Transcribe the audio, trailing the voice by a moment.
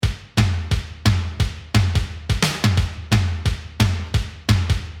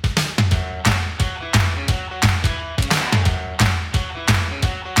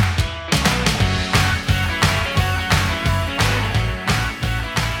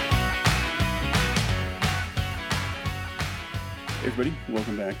Hey everybody,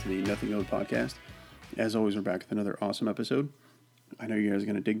 welcome back to the Nothing Owed podcast. As always, we're back with another awesome episode. I know you guys are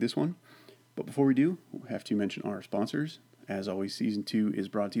going to dig this one, but before we do, we have to mention our sponsors. As always, Season 2 is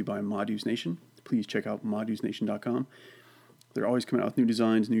brought to you by Modus Nation. Please check out modusnation.com. They're always coming out with new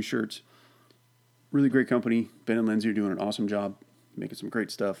designs, new shirts. Really great company. Ben and Lindsay are doing an awesome job, making some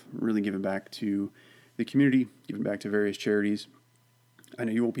great stuff, really giving back to the community, giving back to various charities. I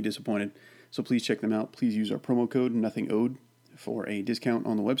know you won't be disappointed, so please check them out. Please use our promo code NOTHINGOWED for a discount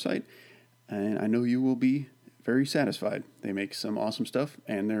on the website, and I know you will be very satisfied. They make some awesome stuff,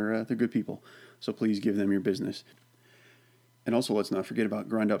 and they're good people, so please give them your business. And also, let's not forget about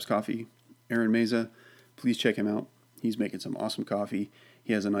Grind Ups Coffee. Aaron Meza, please check him out. He's making some awesome coffee.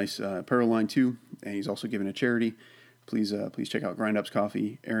 He has a nice apparel line too, and he's also giving a charity. Please check out Grind Ups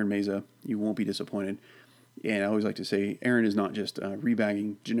Coffee. Aaron Meza, you won't be disappointed. And I always like to say, Aaron is not just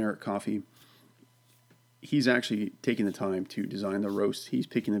rebagging generic coffee. He's actually taking the time to design the roast. He's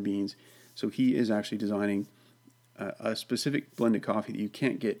picking the beans. So he is actually designing a specific blended coffee that you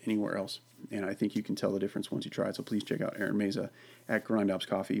can't get anywhere else. And I think you can tell the difference once you try it. So please check out Aaron Meza at Grind Ups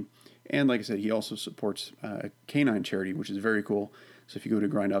Coffee. And like I said, he also supports a canine charity, which is very cool. So if you go to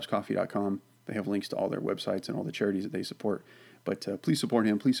grindupscoffee.com, they have links to all their websites and all the charities that they support. But please support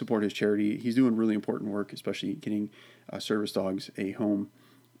him. Please support his charity. He's doing really important work, especially getting service dogs a home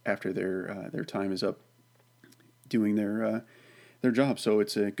after their time is up doing their job. So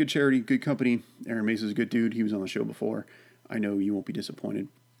it's a good charity, good company. Aaron Meza is a good dude. He was on the show before. I know you won't be disappointed.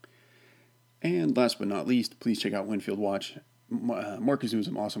 And last but not least, please check out Winfield Watch. Mark is doing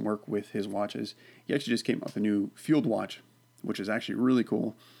some awesome work with his watches. He actually just came up with a new field watch, which is actually really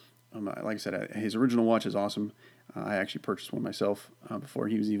cool. Like I said, his original watch is awesome. I actually purchased one myself before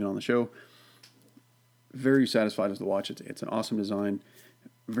he was even on the show. Very satisfied with the watch. It's an awesome design.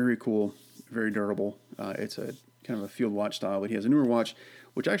 Very cool. Very durable. It's a kind of a field watch style, but he has a newer watch,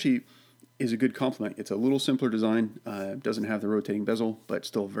 which actually is a good complement. It's a little simpler design. Doesn't have the rotating bezel, but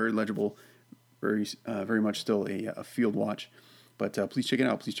still very legible. Very much still a field watch. But please check it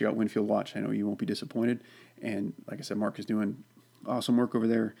out. Please check out Winfield Watch. I know you won't be disappointed. And like I said, Mark is doing awesome work over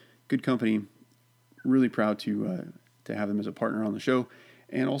there. Good company. Really proud to have them as a partner on the show.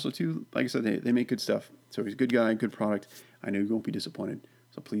 And also, too, like I said, they make good stuff. So he's a good guy, good product. I know you won't be disappointed.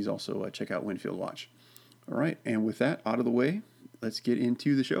 So please also check out Winfield Watch. All right. And with that out of the way, let's get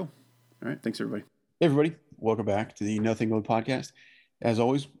into the show. All right. Thanks, everybody. Hey, everybody. Welcome back to the Nothing Owed podcast. As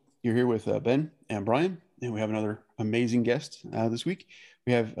always, you're here with Ben and Brian, and we have another amazing guest this week.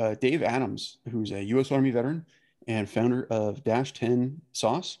 We have Dave Adams, who's a U.S. Army veteran and founder of Dash 10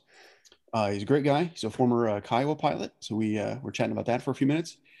 Sauce. He's a great guy. He's a former Kiowa pilot, so we're chatting about that for a few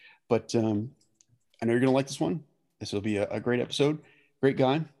minutes. But I know you're going to like this one. This will be a great episode. Great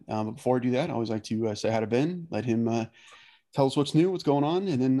guy. But before I do that, I always like to say hi to Ben, let him tell us what's new, what's going on,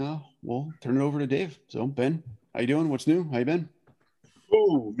 and then we'll turn it over to Dave. So, Ben, how you doing? What's new? How you been?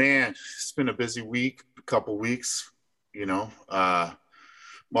 Oh, man, it's been a busy week, a couple weeks,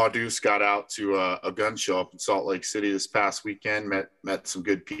 Modus got out to a gun show up in Salt Lake City this past weekend, met some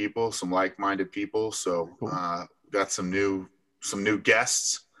good people, some like-minded people. So cool. Got some new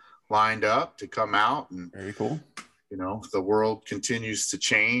guests lined up to come out, and very cool. The world continues to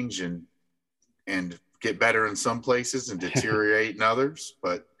change and get better in some places and deteriorate in others.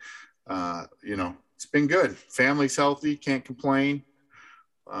 But, it's been good. Family's healthy, can't complain,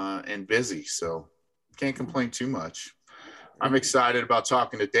 and busy. So can't complain too much. I'm excited about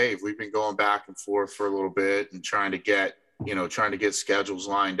talking to Dave. We've been going back and forth for a little bit and trying to get schedules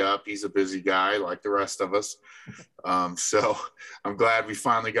lined up. He's a busy guy like the rest of us. So I'm glad we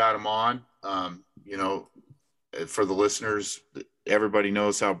finally got him on. For the listeners, everybody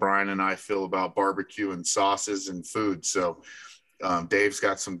knows how Brian and I feel about barbecue and sauces and food. So Dave's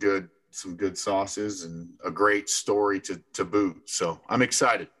got some good sauces and a great story to boot. So I'm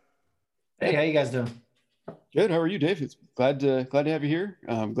excited. Hey, how you guys doing? Good. How are you, Dave? It's glad to have you here.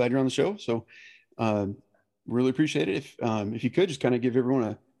 I'm glad you're on the show. So really appreciate it. If you could just kind of give everyone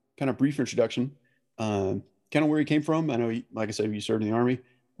a kind of brief introduction, kind of where you came from. I know, like I said, you served in the Army,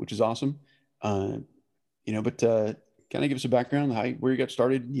 which is awesome. But kind of give us a background, where you got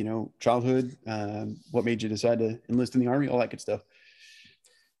started, childhood, what made you decide to enlist in the Army, all that good stuff.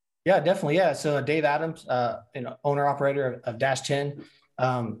 Yeah, definitely. Yeah. So Dave Adams, owner operator of Dash 10,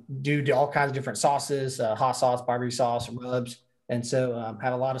 do all kinds of different sauces, hot sauce, barbecue sauce, rubs. And so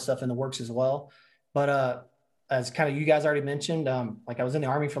have a lot of stuff in the works as well. But as kind of you guys already mentioned, like I was in the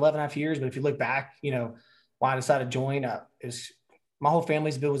Army for 11.5 years, but if you look back, why I decided to join, my whole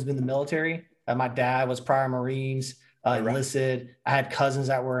family's been in the military. My dad was prior Marines, enlisted. I had cousins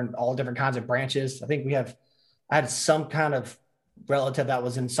that were in all different kinds of branches. I think I had some kind of relative that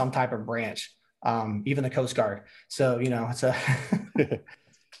was in some type of branch, even the Coast Guard. So, it's a,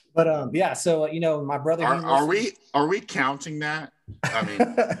 but yeah. So, my brother, are we counting that? I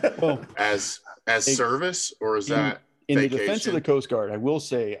mean, Well, as service, or is that in vacation? the defense of the Coast Guard? I will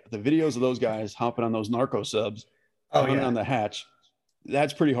say the videos of those guys hopping on those narco subs, on the hatch,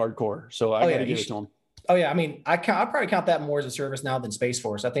 that's pretty hardcore. So I got to give it to them. Oh yeah, I mean, I probably count that more as a service now than Space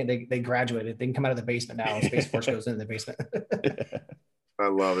Force. I think they graduated. They can come out of the basement now. Space Force goes into the basement. I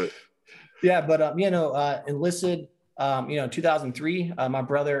love it. Yeah, but enlisted. 2003. My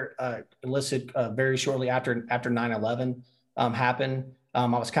brother enlisted very shortly after 9/11 happened. I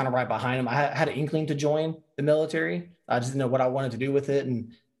was kind of right behind him. I had an inkling to join the military. I just didn't know what I wanted to do with it,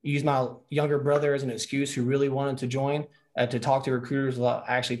 and used my younger brother as an excuse who really wanted to join. To talk to recruiters without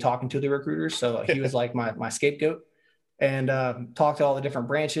actually talking to the recruiters. So he was like my scapegoat, and talked to all the different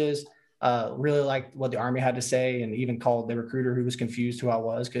branches, really liked what the Army had to say, and even called the recruiter who was confused who I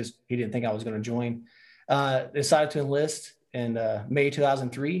was because he didn't think I was going to join. Decided to enlist in May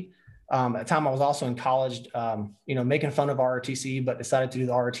 2003. At the time I was also in college, making fun of ROTC, but decided to do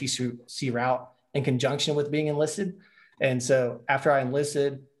the ROTC route in conjunction with being enlisted. And so after I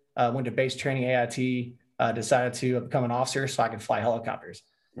enlisted, went to base training AIT, decided to become an officer so I could fly helicopters.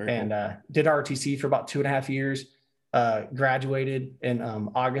 Very cool. Did ROTC for about 2.5 years, graduated in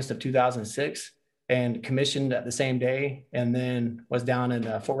August of 2006 and commissioned at the same day. And then was down in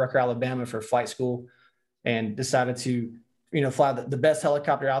Fort Rucker, Alabama for flight school and decided to, fly the best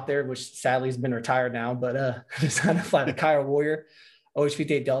helicopter out there, which sadly has been retired now, but decided to fly the Kiowa Warrior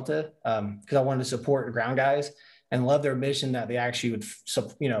OH-58 Delta because I wanted to support the ground guys and love their mission that they actually would,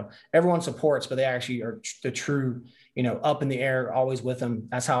 everyone supports, but they actually are the true, up in the air, always with them.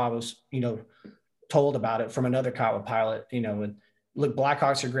 That's how I was, told about it from another Kiowa pilot, and look,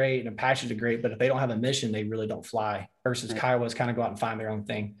 Blackhawks are great and Apaches are great, but if they don't have a mission, they really don't fly versus Kiowas kind of go out and find their own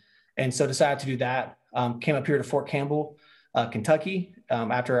thing. And so decided to do that. Came up here to Fort Campbell, Kentucky,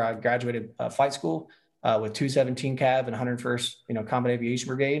 after I graduated flight school with 217 Cav and 101st, Combat Aviation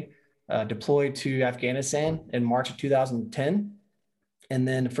Brigade. Deployed to Afghanistan in March of 2010, and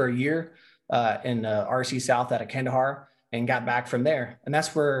then for a year in RC South out of Kandahar, and got back from there. And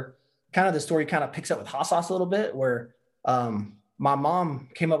that's where kind of the story kind of picks up with hot sauce a little bit, where my mom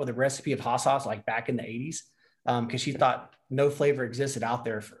came up with a recipe of hot sauce like back in the 80s because she thought no flavor existed out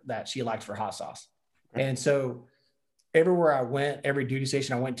there that she liked for hot sauce. And so everywhere I went, every duty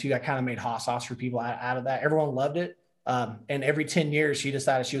station I went to, I kind of made hot sauce for people out of that. Everyone loved it. And every 10 years, she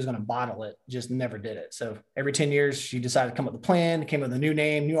decided she was going to bottle it, just never did it. So every 10 years, she decided to come up with a plan, came up with a new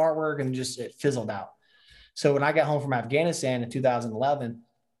name, new artwork, and just it fizzled out. So when I got home from Afghanistan in 2011,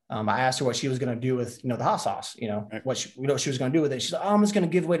 I asked her what she was going to do with, the hot sauce, what she was going to do with it. She's like, oh, I'm just going to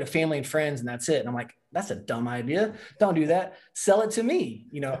give away to family and friends, and that's it. And I'm like, that's a dumb idea. Don't do that. Sell it to me.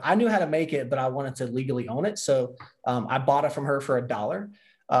 I knew how to make it, but I wanted to legally own it. So I bought it from her for $1.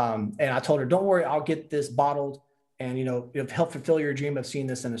 And I told her, don't worry, I'll get this bottled. And, it'll help fulfill your dream of seeing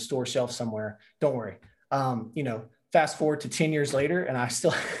this in a store shelf somewhere. Don't worry. Fast forward to 10 years later, and I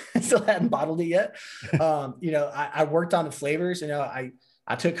still hadn't bottled it yet. I worked on the flavors.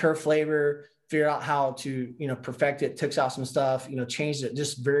 I took her flavor, figured out how to, perfect it, took out some stuff, changed it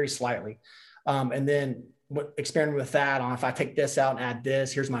just very slightly. And then experimented with that on if I take this out and add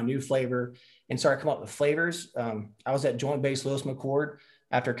this, here's my new flavor, and started coming up with flavors. I was at Joint Base Lewis McChord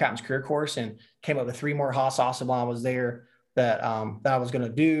after Captain's Career Course and came up with 3 more hot sauces while I was there that I was going to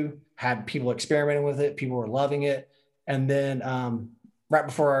do. Had people experimenting with it. People were loving it. And then right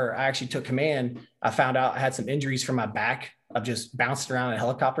before I actually took command, I found out I had some injuries from my back. I've just bounced around a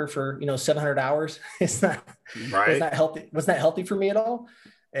helicopter for, 700 hours. It's not healthy. Was not healthy for me at all.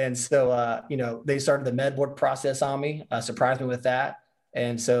 And so, they started the med board process on me, surprised me with that.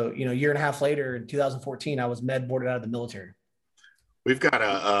 And so, year and a half later in 2014, I was med boarded out of the military. We've got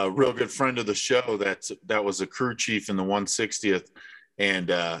a real good friend of the show that was a crew chief in the 160th,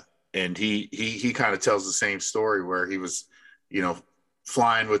 and he kind of tells the same story where he was,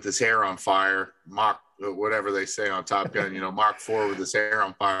 flying with his hair on fire, Mach whatever they say on Top Gun, Mach 4 with his hair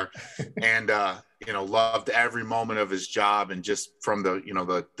on fire, and loved every moment of his job, and just from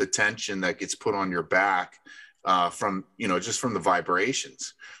the tension that gets put on your back from just from the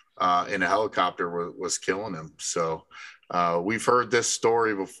vibrations in a helicopter was killing him. So. We've heard this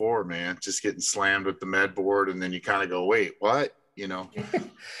story before, man, just getting slammed with the med board. And then you kind of go, wait, what?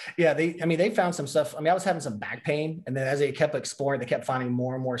 Yeah. They found some stuff. I was having some back pain, and then as they kept exploring, they kept finding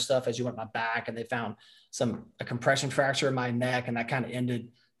more and more stuff as you went my back, and they found a compression fracture in my neck. And that kind of ended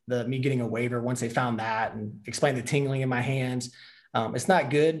me getting a waiver once they found that and explained the tingling in my hands. It's not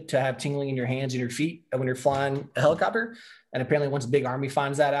good to have tingling in your hands and your feet when you're flying a helicopter. And apparently once Big Army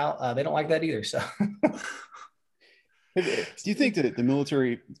finds that out, they don't like that either. So Do you think that the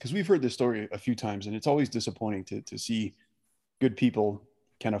military, because we've heard this story a few times, and it's always disappointing to see good people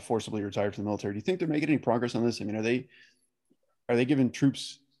kind of forcibly retired from the military. Do you think they're making any progress on this? I mean, are they giving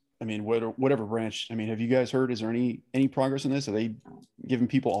troops, I mean, whatever branch, I mean, have you guys heard, is there any progress on this? Are they giving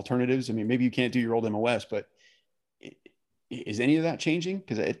people alternatives? I mean, maybe you can't do your old MOS, but is any of that changing?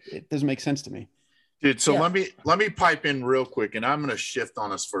 Because it doesn't make sense to me. Dude, so let me pipe in real quick, and I'm going to shift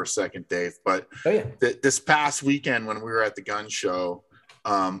on us for a second, Dave. But this past weekend when we were at the gun show,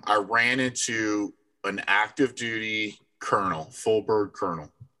 I ran into an active duty colonel, full bird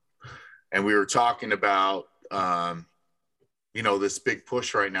colonel, and we were talking about this big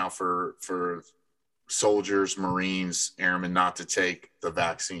push right now for soldiers, Marines, airmen not to take the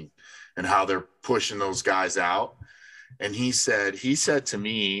vaccine, and how they're pushing those guys out. And he said to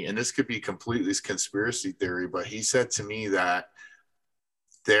me, and this could be completely conspiracy theory, but he said to me that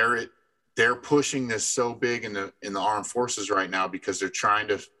they're pushing this so big in the armed forces right now because they're trying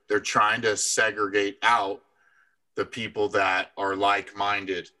to segregate out the people that are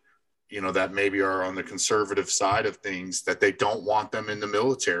like-minded, that maybe are on the conservative side of things, that they don't want them in the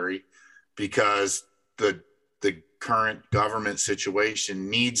military because the current government situation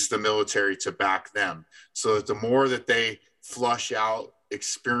needs the military to back them. So that the more that they flush out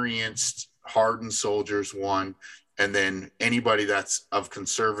experienced, hardened soldiers, one, and then anybody that's of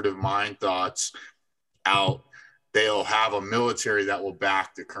conservative mind thoughts out, they'll have a military that will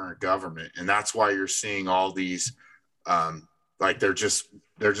back the current government. And that's why you're seeing all these, they're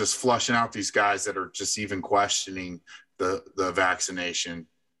just flushing out these guys that are just even questioning the vaccination.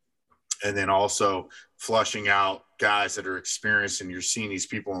 And then also flushing out guys that are experienced, and you're seeing these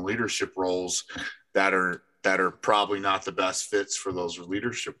people in leadership roles that are probably not the best fits for those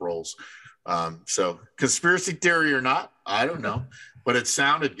leadership roles. So conspiracy theory or not, I don't know, but it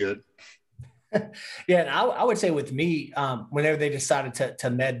sounded good. Yeah. And I would say with me, whenever they decided to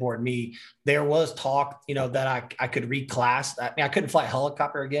med board me, there was talk, that I could reclass. I mean, I couldn't fly a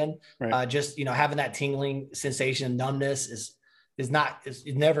helicopter again. Right. Just, having that tingling sensation and numbness is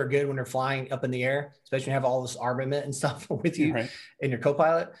never good when you're flying up in the air, especially when you have all this armament and stuff with you and your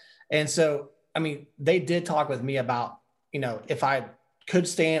co-pilot. And so, I mean, they did talk with me about, if I could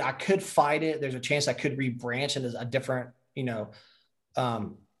stay in, I could fight it. There's a chance I could rebranch into a different,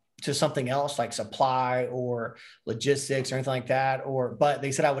 to something else like supply or logistics or anything like that. But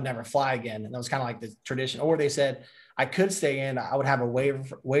they said I would never fly again. And that was kind of like the tradition. Or they said I could stay in, I would have a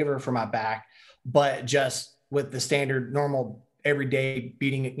waiver for my back, but just with the standard normal everyday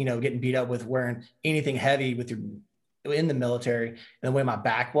getting beat up with wearing anything heavy in the military, and the way my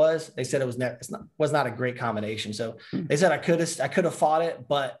back was, they said it was not a great combination. So they said I could have fought it,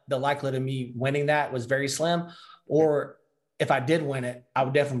 but the likelihood of me winning that was very slim. Or if I did win it, I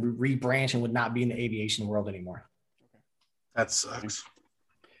would definitely rebranch and would not be in the aviation world anymore. That sucks.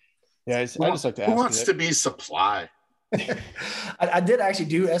 Yeah, I just like to ask. Who wants to be supply? I did actually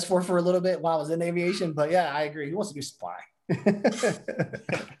do S4 for a little bit while I was in aviation, but yeah, I agree. Who wants to do supply?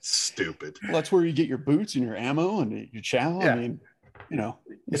 Stupid. Well, that's where you get your boots and your ammo and your chow. Yeah. I mean,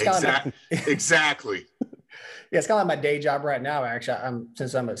 it's exactly. Yeah, it's kind of like my day job right now. Actually,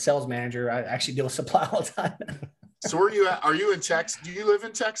 since I'm a sales manager, I actually deal with supply all the time. So where are you at? Are you in Texas? Do you live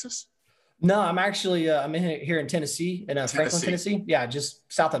in Texas? No, I'm actually I'm here in Tennessee, in Franklin, Tennessee. Yeah,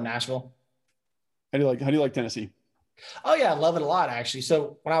 just south of Nashville. How do you like Tennessee? Oh yeah, I love it a lot actually.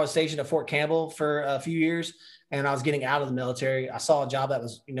 So when I was stationed at Fort Campbell for a few years, and I was getting out of the military, I saw a job that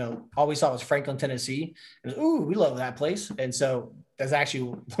was, all we saw was Franklin, Tennessee. It was, ooh, we love that place. And so that's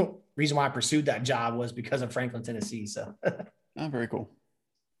actually the reason why I pursued that job, was because of Franklin, Tennessee. So oh, very cool.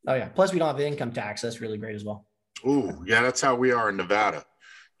 Oh yeah. Plus we don't have income tax. That's really great as well. Ooh, yeah, that's how we are in Nevada.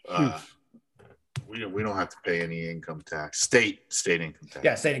 We don't have to pay any income tax. State income tax.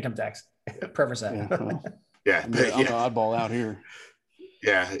 Yeah, state income tax. Perfect. Yeah, I'm the oddball out here.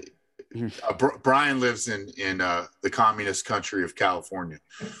 Yeah. Brian lives in the communist country of California.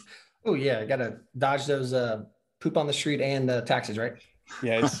 Oh yeah, got to dodge those poop on the street and taxes, right?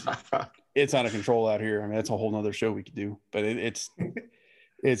 Yeah, it's out of control out here. I mean, that's a whole nother show we could do, but it's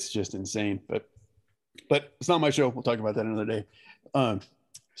just insane. But it's not my show. We'll talk about that another day.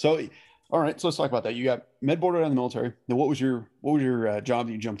 So all right, so let's talk about that. You got med boarded out of the military. Now, what was your job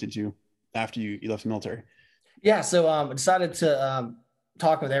that you jumped into after you left the military? Yeah, so I decided to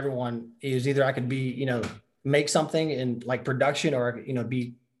talk with everyone. It was either I could be, make something in like production, or,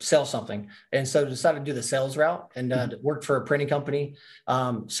 sell something. And so decided to do the sales route, and worked for a printing company,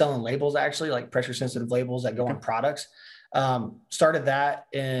 selling labels, actually, like pressure sensitive labels that go on products. Started that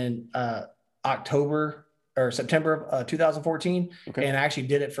in October or September of 2014, and I actually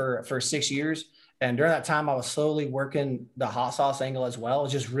did it for 6 years. And during that time, I was slowly working the hot sauce angle as well. It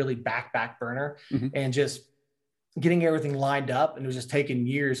was just really back burner and just getting everything lined up. And it was just taking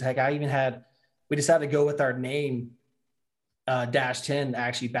years. Heck, we decided to go with our name Dash 10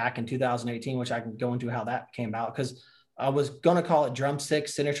 actually back in 2018, which I can go into how that came about, because I was going to call it Drumstick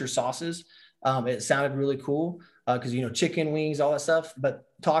Signature Sauces. It sounded really cool because, chicken wings, all that stuff. But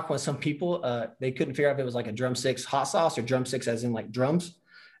talking with some people, they couldn't figure out if it was like a drumsticks hot sauce or drumsticks as in like drums.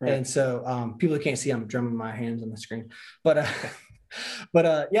 Right. And so people who can't see, I'm drumming my hands on the screen. But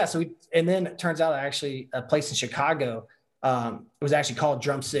yeah, and then it turns out actually a place in Chicago, it was actually called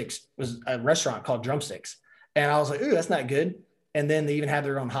Drumsticks. It was a restaurant called Drumsticks. And I was like, ooh, that's not good. And then they even had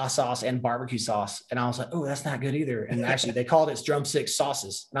their own hot sauce and barbecue sauce. And I was like, oh, that's not good either. And actually they called it Drumsticks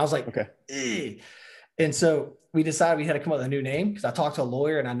Sauces. And I was like, okay. Ew. And so we decided we had to come up with a new name, because I talked to a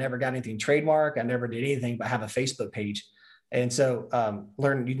lawyer and I never got anything trademark. I never did anything but have a Facebook page. And so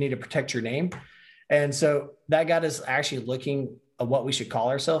learn you need to protect your name. And so that got us actually looking at what we should call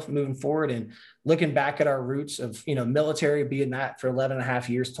ourselves moving forward, and looking back at our roots of, military, being that for 11 and a half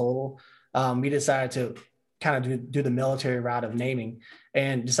years total. We decided to kind of do the military route of naming,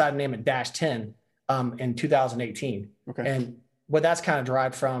 and decided to name it Dash 10 in 2018. Okay. And what that's kind of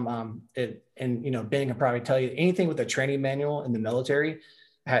derived from it, and, Ben can probably tell you, anything with a training manual in the military,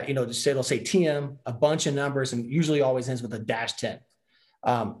 it'll say TM, a bunch of numbers, and usually always ends with a Dash 10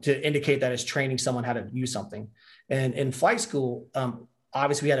 to indicate that it's training someone how to use something. And in flight school,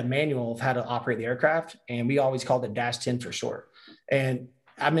 obviously we had a manual of how to operate the aircraft, and we always called it Dash 10 for short. And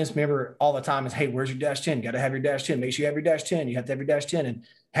I just remember all the time is, hey, where's your Dash 10? You got to have your Dash 10. Make sure you have your Dash 10. You have to have your Dash 10, and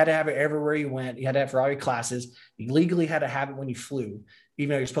had to have it everywhere you went. You had to have it for all your classes. You legally had to have it when you flew,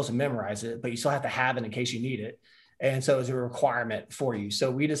 even though you're supposed to memorize it, but you still have to have it in case you need it. And so it was a requirement for you. So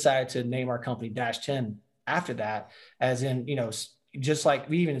we decided to name our company Dash 10 after that, as in, just like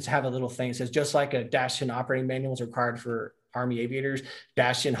we even have a little thing that says, just like a Dash 10 operating manual is required for Army aviators,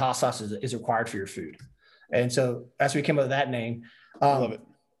 Dash 10 hot sauce is required for your food. And so as we came up with that name, I love it.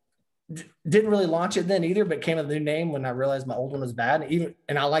 Didn't really launch it then either, but came up with a new name when I realized my old one was bad.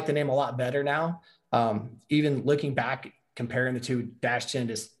 And I like the name a lot better now. Even looking back, comparing the two, Dash 10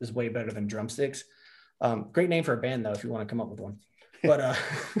 is way better than Drumsticks. Great name for a band though, if you want to come up with one.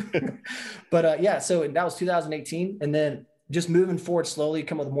 But yeah, so that was 2018. And then just moving forward slowly,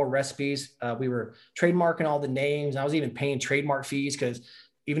 come up with more recipes. We were trademarking all the names. I was even paying trademark fees, because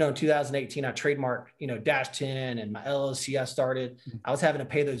even though in 2018 I trademarked, Dash 10 and my LLC I started, I was having to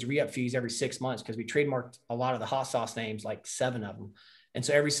pay those re-up fees every 6 months, because we trademarked a lot of the hot sauce names, like 7 of them. And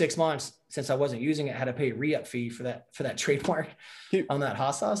so every 6 months, since I wasn't using it, I had to pay a re-up fee for that trademark on that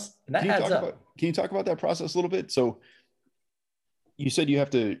hot sauce. And that adds up. Can you talk about that process a little bit? So you said you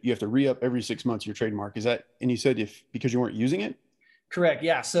have to re-up every 6 months your trademark. Is that, and you said because you weren't using it? Correct.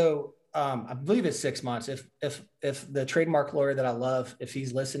 Yeah. So I believe it's 6 months. If the trademark lawyer that I love, if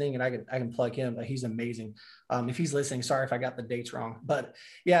he's listening, and I can plug him, he's amazing. If he's listening, sorry if I got the dates wrong, but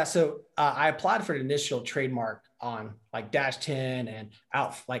yeah. So I applied for an initial trademark on like Dash 10 and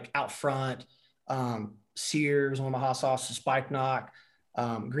out front, Sears, one of my hot sauces, Spike Knock,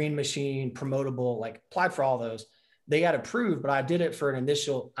 Green Machine, Promotable, like applied for all those. They got approved, but I did it for an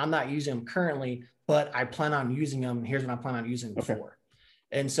initial. I'm not using them currently, but I plan on using them. Here's what I plan on using them for.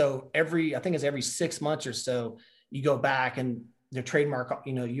 And so I think it's every 6 months or so, you go back and the trademark,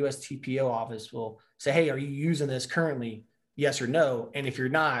 USTPO office will say, hey, are you using this currently? Yes or no. And if you're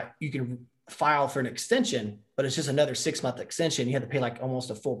not, you can file for an extension, but it's just another 6 month extension. You have to pay like almost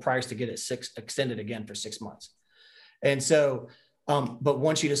a full price to get it extended again for 6 months. And so, but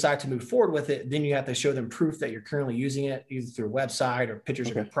once you decide to move forward with it, then you have to show them proof that you're currently using it, either through a website or pictures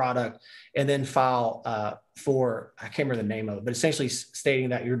of your product, and then file for, I can't remember the name of it, but essentially stating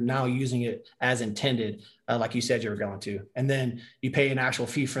that you're now using it as intended, like you said you were going to. And then you pay an actual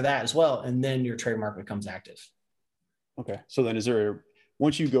fee for that as well. And then your trademark becomes active. Okay. So then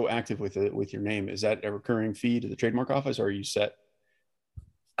once you go active with your name, is that a recurring fee to the trademark office, or are you set?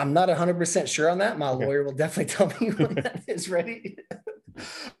 I'm not 100% sure on that. My lawyer will definitely tell me when that is ready.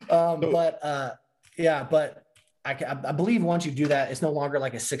 But I believe once you do that, it's no longer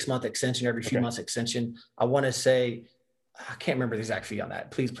like a 6 month extension, every few months extension. I want to say, I can't remember the exact fee on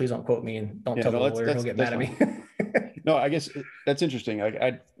that. Please don't quote me, and don't tell the lawyer. He'll get mad at me. No, I guess that's interesting.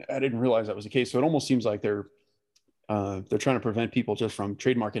 I didn't realize that was the case. So it almost seems like they're trying to prevent people just from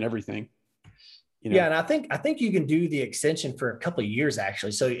trademarking everything. Yeah, and I think you can do the extension for a couple of years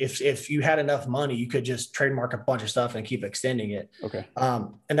actually. So if you had enough money, you could just trademark a bunch of stuff and keep extending it. Okay.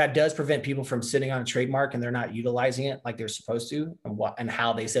 And that does prevent people from sitting on a trademark and they're not utilizing it like they're supposed to, and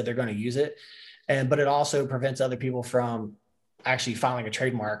how they said they're going to use it. But it also prevents other people from actually filing a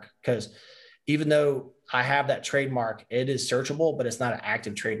trademark, because even though I have that trademark, it is searchable, but it's not an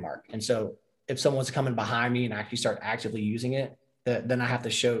active trademark. And so if someone's coming behind me and actually start actively using it, then I have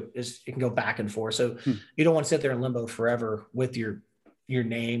to show it can go back and forth. So you don't want to sit there in limbo forever with your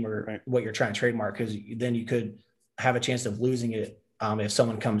name or what you're trying to trademark, because then you could have a chance of losing it if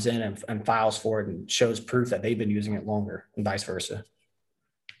someone comes in and files for it and shows proof that they've been using it longer, and vice versa.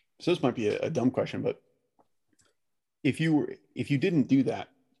 So this might be a dumb question, but if you didn't do that,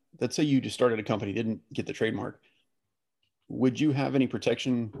 let's say you just started a company, didn't get the trademark, would you have any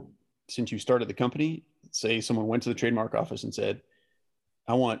protection since you started the company? Say someone went to the trademark office and said,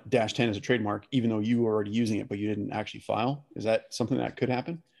 I want -10 as a trademark, even though you were already using it, but you didn't actually file. Is that something that could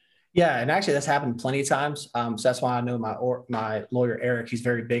happen? Yeah, and actually that's happened plenty of times. So that's why I know my lawyer, Eric, he's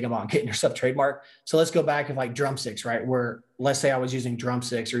very big about getting your stuff trademarked. So let's go back of like drumsticks, right? Where let's say I was using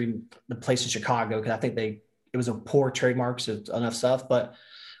drumsticks, or even the place in Chicago, because I think it was a poor trademark, so enough stuff. But,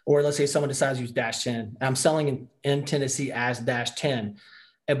 or let's say someone decides to use -10. I'm selling in Tennessee as -10.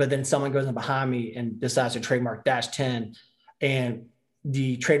 But then someone goes in behind me and decides to trademark -10, and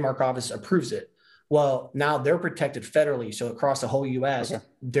the trademark office approves it. Well, now they're protected federally. So across the whole US,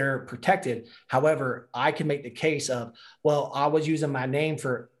 they're protected. However, I can make the case of, well, I was using my name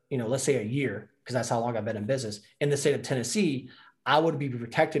for, let's say a year, because that's how long I've been in business. In the state of Tennessee, I would be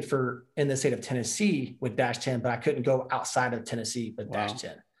protected in the state of Tennessee with -10, but I couldn't go outside of Tennessee with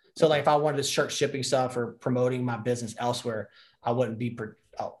 -10. So like if I wanted to start shipping stuff or promoting my business elsewhere, I wouldn't be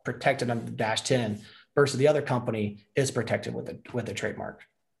protected under the -10, versus the other company is protected with a trademark.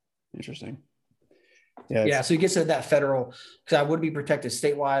 Interesting. Yeah. So you get to that federal, because I would be protected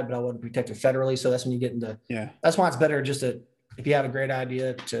statewide, but I wouldn't be protected federally. So that's when you get into, that's why it's better just if you have a great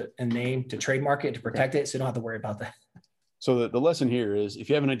idea and name, to trademark it, to protect it. So you don't have to worry about that. So the lesson here is, if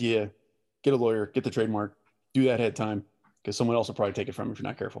you have an idea, get a lawyer, get the trademark, do that ahead of time, because someone else will probably take it from you if you're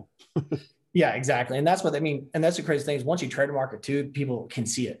not careful. Yeah, exactly. And that's what I mean. And that's the crazy thing is, once you trademark it too, people can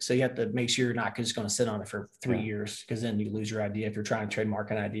see it. So you have to make sure you're not just going to sit on it for 3 years, because then you lose your idea if you're trying to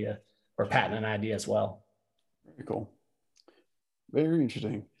trademark an idea or patent an idea as well. Very cool. Very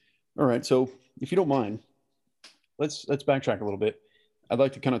interesting. All right. So if you don't mind, let's backtrack a little bit. I'd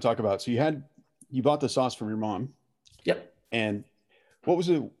like to kind of talk about, so you bought the sauce from your mom. Yep. And what was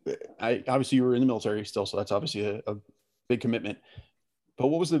obviously you were in the military still, so that's obviously a big commitment. But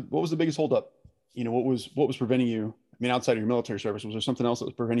what was the biggest holdup? What was preventing you? I mean, outside of your military service, was there something else that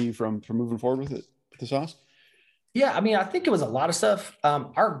was preventing you from moving forward with it, with the sauce? Yeah, I mean, I think it was a lot of stuff.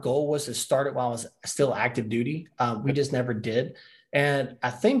 Our goal was to start it while I was still active duty. We just never did. And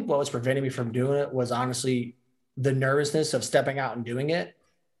I think what was preventing me from doing it was honestly the nervousness of stepping out and doing it.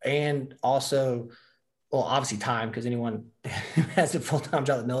 And also, well, obviously time, because anyone who has a full-time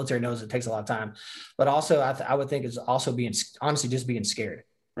job in the military knows it takes a lot of time. But also I would think it's also just being scared,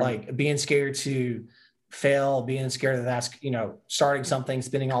 like being scared to fail, being scared of that, starting something,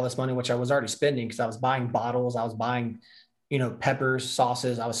 spending all this money, which I was already spending because I was buying bottles, I was buying, peppers,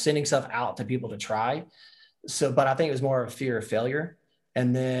 sauces, I was sending stuff out to people to try. So, but I think it was more of a fear of failure.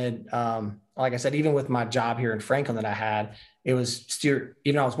 And then, like I said, even with my job here in Franklin that I had, it was still,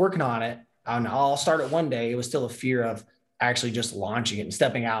 even though I was working on it, and I'll start it one day, it was still a fear of actually just launching it and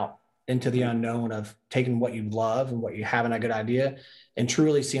stepping out into the unknown of taking what you love and what you have in a good idea and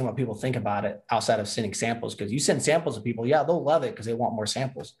truly seeing what people think about it outside of sending samples. Because you send samples to people, yeah, they'll love it because they want more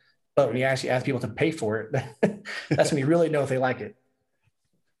samples. But when you actually ask people to pay for it, that's when you really know if they like it.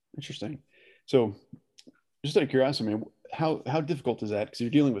 Interesting. So just out of curiosity, I mean, how difficult is that? Because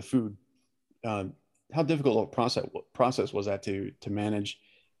you're dealing with food. How difficult a process was that to manage?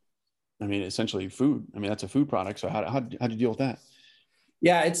 I mean, essentially food. I mean, that's a food product. So how'd you deal with that?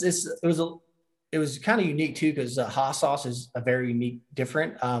 Yeah, it was kind of unique too, because hot sauce is a very unique,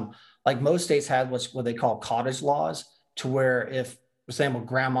 different. Like most states had what they call cottage laws, to where if, for example,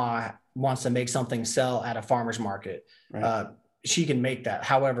 grandma wants to make something sell at a farmer's market, she can make that.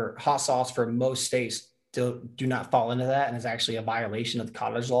 However, hot sauce for most states do not fall into that, and is actually a violation of the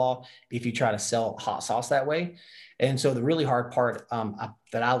cottage law if you try to sell hot sauce that way. And so the really hard part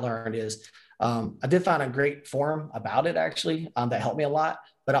that I learned is I did find a great forum about it, actually, that helped me a lot.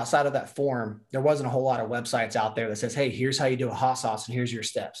 But outside of that forum, there wasn't a whole lot of websites out there that says, hey, here's how you do a hot sauce and here's your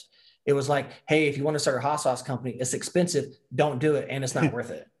steps. It was like, hey, if you want to start a hot sauce company, it's expensive, don't do it, and it's not worth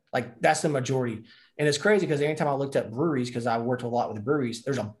it. Like, that's the majority. And it's crazy because anytime I looked at breweries, because I worked a lot with breweries,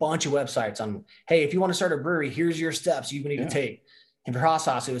 there's a bunch of websites on, hey, if you want to start a brewery, here's your steps you need to take. And for hot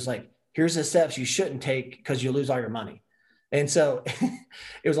sauce, it was like, here's the steps you shouldn't take because you lose all your money. And so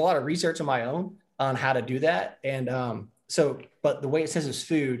it was a lot of research on my own on how to do that. And but the way it says it's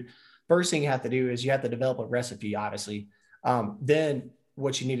food, first thing you have to do is you have to develop a recipe, obviously. Then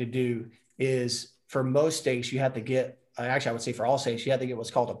what you need to do is, for most states, you have to get, actually, I would say for all states, you have to get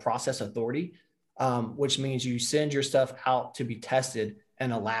what's called a process authority, which means you send your stuff out to be tested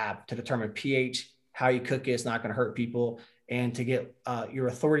in a lab to determine pH, how you cook it, it's not going to hurt people, and to get your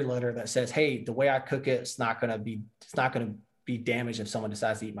authority letter that says, hey, the way I cook it, it's not going to be damaged if someone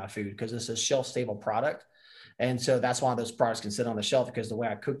decides to eat my food, because it's a shelf stable product. And so that's why those products can sit on the shelf, because the way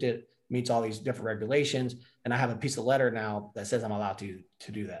I cooked it meets all these different regulations. And I have a piece of letter now that says I'm allowed to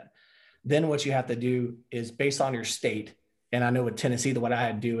do that. Then what you have to do is, based on your state, and I know with Tennessee, what I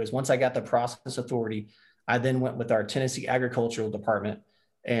had to do is, once I got the process authority, I then went with our Tennessee Agricultural Department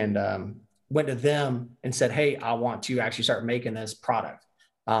and went to them and said, hey, I want to actually start making this product.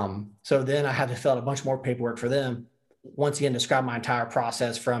 So then I had to fill out a bunch more paperwork for them. Once again, describe my entire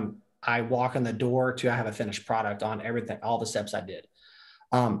process from I walk in the door to I have a finished product on everything, all the steps I did.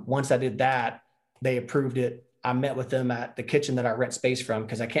 Once I did that, they approved it. I met with them at the kitchen that I rent space from,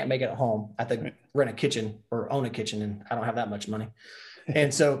 because I can't make it at home. I have to rent a kitchen or own a kitchen, and I don't have that much money.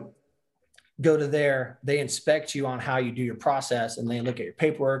 And so go to there, they inspect you on how you do your process, and they look at your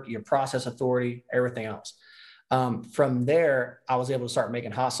paperwork, your process authority, everything else. From there, I was able to start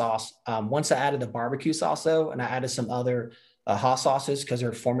making hot sauce. Once I added the barbecue sauce, though, and I added some other hot sauces because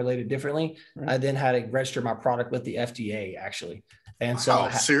they're formulated differently, I then had to register my product with the FDA, actually. And so,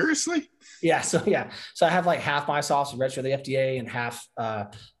 seriously? Yeah. So I have like half my sauce registered with the FDA and half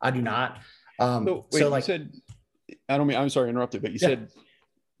I do not. You said, I'm sorry to interrupt you, but you said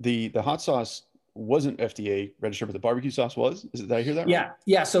the hot sauce wasn't FDA registered, but the barbecue sauce was. Did I hear that right?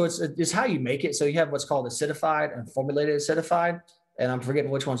 Yeah. So it's how you make it. So you have what's called acidified and formulated acidified, and I'm forgetting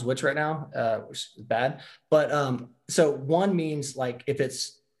which one's which right now, which is bad. But so one means, like, if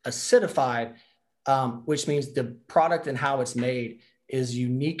it's acidified, which means the product and how it's made is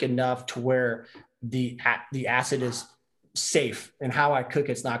unique enough to where the acid is safe, and how I cook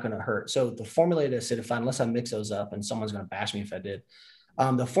it's not going to hurt. So the formulated acidified, unless I mix those up, and someone's going to bash me if I did,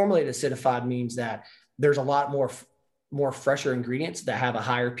 the formulated acidified means that there's a lot more fresher ingredients that have a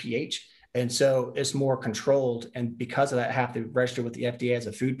higher pH, and so it's more controlled. And because of that, I have to register with the FDA as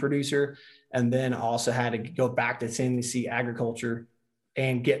a food producer, and then also had to go back to Tennessee Agriculture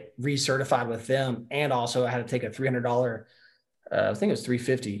and get recertified with them. And also I had to take a $300, I think it was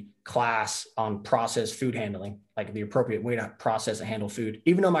 $350 class on processed food handling, like the appropriate way to process and handle food.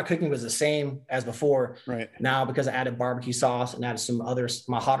 Even though my cooking was the same as before, right now, because I added barbecue sauce and added some other,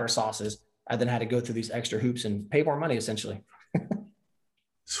 my hotter sauces, I then had to go through these extra hoops and pay more money, essentially.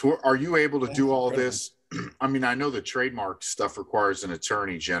 So are you able to do all this? I mean, I know the trademark stuff requires an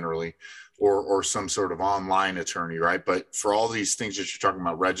attorney generally, or some sort of online attorney, right? But for all these things that you're talking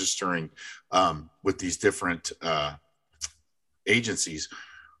about registering with these different agencies,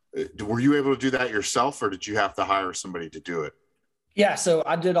 were you able to do that yourself, or did you have to hire somebody to do it? Yeah, so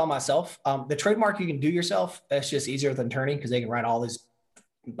I did all myself. The trademark you can do yourself. That's just easier with an attorney, because they can write all this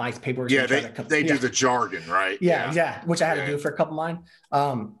nice paperwork. Yeah, they do the jargon, right? Yeah, which I had to do for a couple of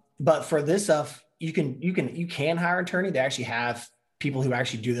mine. But for this stuff, you can hire an attorney. They actually have people who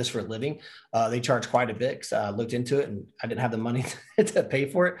actually do this for a living. They charge quite a bit, because I looked into it and I didn't have the money to pay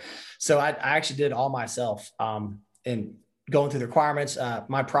for it. So I actually did it all myself. And going through the requirements,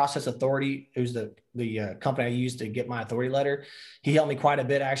 my process authority, who's the company I used to get my authority letter, he helped me quite a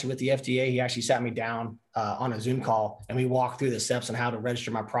bit actually with the FDA. He actually sat me down on a Zoom call, and we walked through the steps on how to register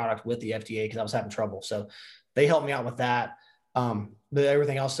my product with the FDA, because I was having trouble. So they helped me out with that. But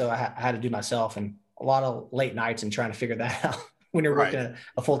everything else, though, I had to do myself, and a lot of late nights and trying to figure that out when you're working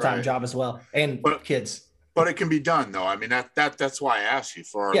a full-time job as well, and kids. But it can be done, though. I mean, that's why I asked you.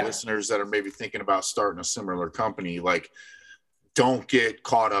 For our listeners that are maybe thinking about starting a similar company, like, don't get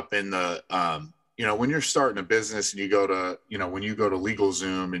caught up in the, when you're starting a business and you go to, when you go to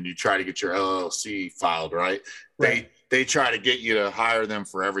LegalZoom and you try to get your LLC filed, right? They try to get you to hire them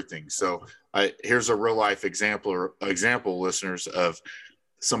for everything. So here's a real life example, listeners, of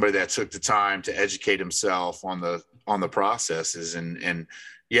somebody that took the time to educate himself on the processes, and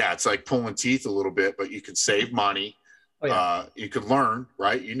yeah, it's like pulling teeth a little bit, but you can save money. You could learn,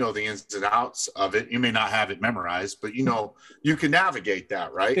 right? You know the ins and outs of it. You may not have it memorized, but you can navigate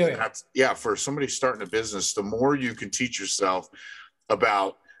that, right? For somebody starting a business, the more you can teach yourself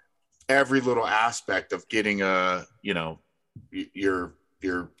about every little aspect of getting your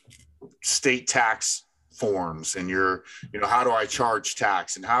state tax forms and how do I charge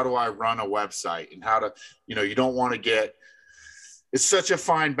tax and how do I run a website and how to, you don't want to get, it's such a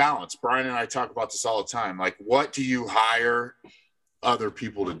fine balance. Brian and I talk about this all the time. Like, what do you hire other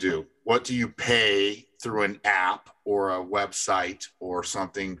people to do? What do you pay through an app or a website or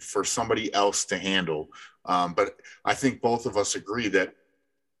something for somebody else to handle? But I think both of us agree that,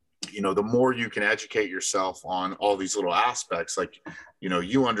 the more you can educate yourself on all these little aspects, like,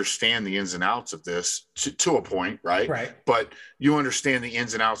 you understand the ins and outs of this to a point, right? Right. But you understand the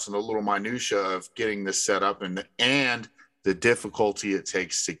ins and outs and the little minutia of getting this set up and the difficulty it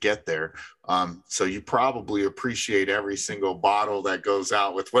takes to get there. So you probably appreciate every single bottle that goes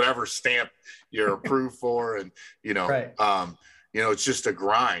out with whatever stamp you're approved for. And, Right. It's just a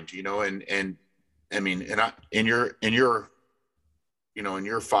grind, and I mean, in your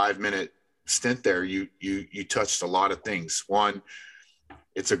 5-minute stint there, you touched a lot of things. One,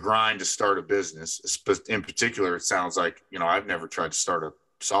 it's a grind to start a business. In particular, it sounds like, I've never tried to start a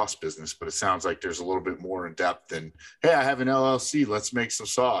sauce business, but it sounds like there's a little bit more in depth than, hey, I have an LLC, let's make some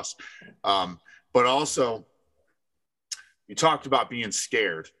sauce. But also you talked about being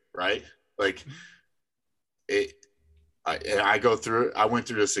scared, right? Like I went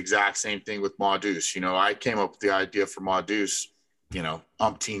through this exact same thing with Ma Deuce. I came up with the idea for Ma Deuce,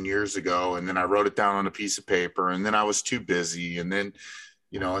 umpteen years ago. And then I wrote it down on a piece of paper and then I was too busy. And then,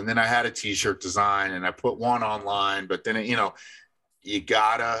 and then I had a t-shirt design and I put one online, but then, you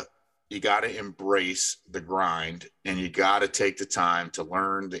gotta embrace the grind and you gotta take the time to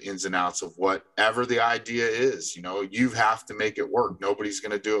learn the ins and outs of whatever the idea is. You have to make it work. Nobody's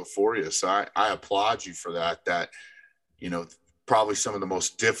going to do it for you. So I applaud you for that, probably some of the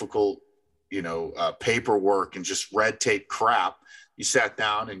most difficult, paperwork and just red tape crap. You sat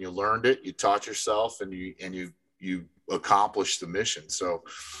down and you learned it, you taught yourself and you accomplished the mission. So,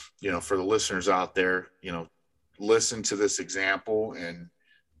 for the listeners out there, listen to this example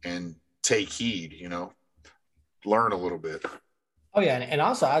and take heed, learn a little bit. Oh yeah. And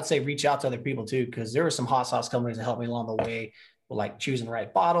also I'd say reach out to other people too, because there were some hot sauce companies that helped me along the way with like choosing the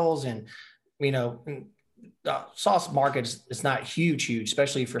right bottles. And, sauce market is not huge,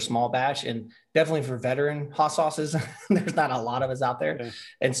 especially for small batch and definitely for veteran hot sauces. There's not a lot of us out there. Okay.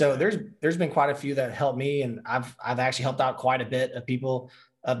 And so there's been quite a few that helped me. And I've actually helped out quite a bit of people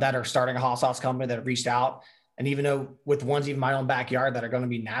that are starting a hot sauce company that have reached out. And even though with ones even my own backyard that are going to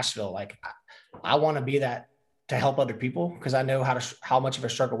be Nashville, like I want to be that to help other people because I know how much of a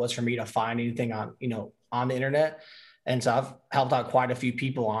struggle it was for me to find anything on the internet. And so I've helped out quite a few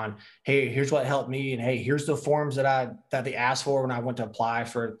people on, hey, here's what helped me, and hey, here's the forms that they asked for when I went to apply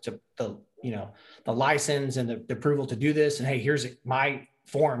for the license and the approval to do this, and hey, here's my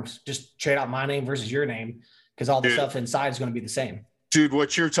forms. Just trade out my name versus your name because all the stuff inside is going to be the same. Dude,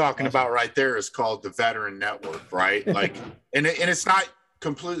 what you're talking about right there is called the Veteran Network, right? Like, and it's not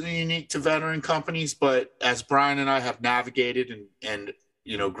completely unique to veteran companies, but as Brian and I have navigated and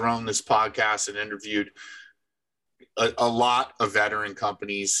grown this podcast and interviewed a lot of veteran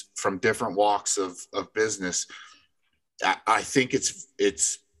companies from different walks of business, I think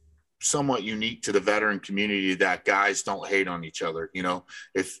it's somewhat unique to the veteran community that guys don't hate on each other.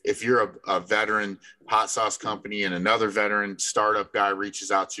 If you're a veteran hot sauce company and another veteran startup guy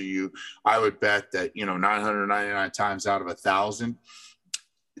reaches out to you, I would bet that 999 times out of 1,000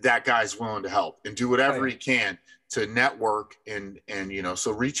 that guy's willing to help and do whatever he can to network and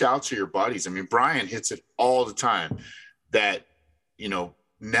so reach out to your buddies. I mean, Brian hits it all the time that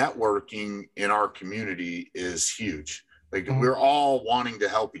networking in our community is huge. Like we're all wanting to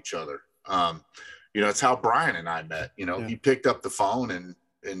help each other. It's how Brian and I met. He picked up the phone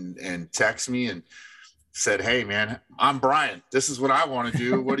and texted me and said, "Hey man, I'm Brian. This is what I want to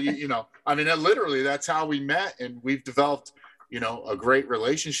do. What do you, I mean, literally that's how we met, and we've developed, a great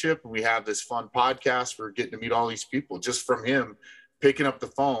relationship, and we have this fun podcast for getting to meet all these people just from him picking up the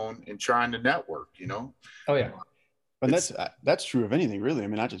phone and trying to network, Oh yeah. And that's true of anything really. I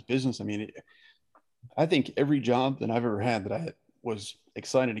mean, not just business. I mean, I think every job that I've ever had that I was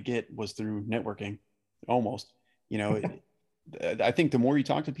excited to get was through networking almost, I think the more you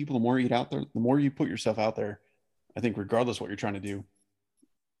talk to people, the more you get out there, the more you put yourself out there. I think regardless what you're trying to do,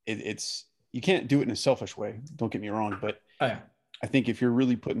 it's, you can't do it in a selfish way. Don't get me wrong. But I think if you're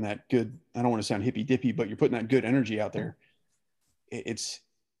really putting that good, I don't want to sound hippy dippy, but you're putting that good energy out there. It's,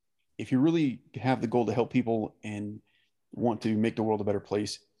 if you really have the goal to help people and want to make the world a better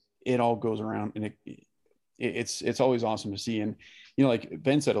place, it all goes around, and it's always awesome to see. And, like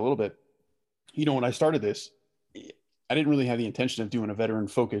Ben said a little bit, when I started this, I didn't really have the intention of doing a veteran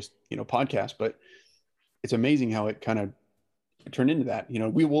focused, podcast, but it's amazing how it kind of turn into that. You know,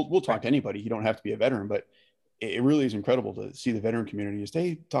 we'll talk to anybody. You don't have to be a veteran, but it really is incredible to see the veteran community just,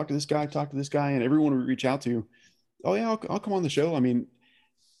 hey, talk to this guy, and everyone we reach out to, oh yeah, I'll come on the show. I mean,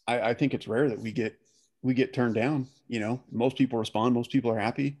 I think it's rare that we get turned down. You know, most people respond. Most people are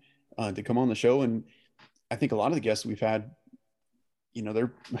happy to come on the show. And I think a lot of the guests we've had, you know,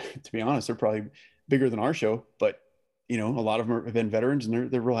 they're, to be honest, they're probably bigger than our show, but you know, a lot of them have been veterans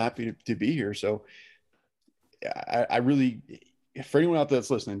and they're real happy to be here. So I really, for anyone out there that's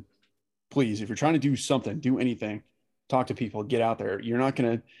listening, please, if you're trying to do something, do anything, talk to people, get out there. You're not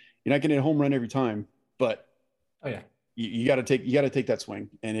getting a home run every time, but oh yeah, you got to take that swing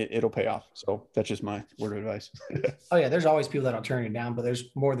and it'll pay off. So that's just my word of advice. Oh yeah. There's always people that'll turn you down, but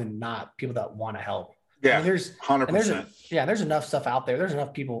there's more than not people that want to help. Yeah. I mean, there's 100%. There's enough stuff out there. There's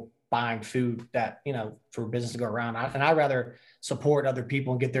enough people buying food that, you know, for business to go around. And I'd rather support other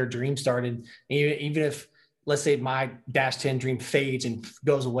people and get their dream started. Even if, let's say my Dash 10 dream fades and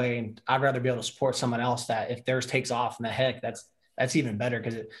goes away, and I'd rather be able to support someone else that if theirs takes off, and the heck, that's even better,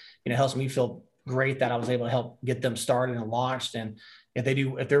 because it, you know, helps me feel great that I was able to help get them started and launched. And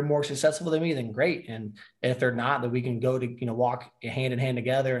if they're more successful than me, then great. And if they're not, then we can go to, you know, walk hand in hand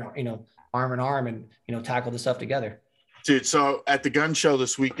together and, you know, arm in arm and, you know, tackle this stuff together. Dude, so at the gun show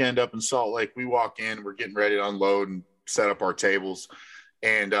this weekend up in Salt Lake, we walk in, we're getting ready to unload and set up our tables.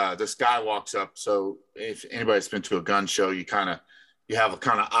 And this guy walks up. So if anybody's been to a gun show, you have a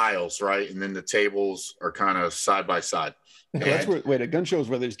kind of aisles, right? And then the tables are kind of side by side. That's where, a gun show is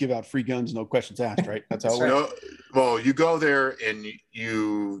where they just give out free guns, no questions asked, right? That's how it works. No, well, you go there and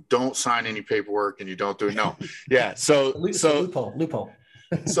you don't sign any paperwork and you don't do it. No. Yeah. So loophole.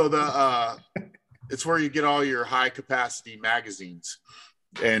 So it's where you get all your high capacity magazines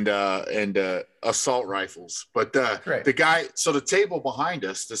and assault rifles. But the guy, so the table behind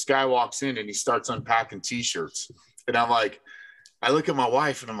us, this guy walks in and he starts unpacking t-shirts. And I'm like, I look at my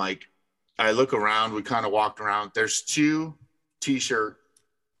wife and I'm like, I look around, we kind of walked around. There's 2 t-shirt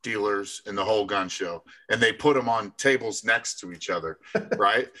dealers in the whole gun show, and they put them on tables next to each other.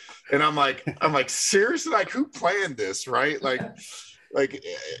 Right. And I'm like, seriously, like, who planned this? Right. Like,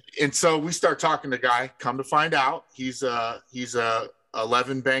 and so we start talking to the guy. Come to find out, he's a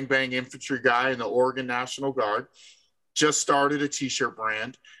 11 Bang Bang infantry guy in the Oregon National Guard. Just started a t-shirt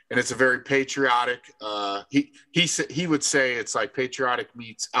brand, and it's a very patriotic. He would say it's like patriotic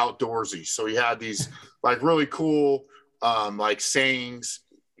meets outdoorsy. So he had these like really cool like sayings,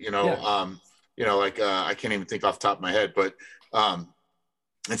 you know, like I can't even think off the top of my head, but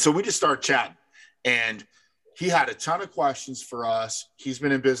and so we just started chatting, and he had a ton of questions for us. He's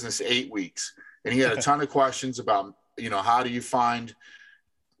been in business 8 weeks, and he had a ton of questions about, you know, how do you find,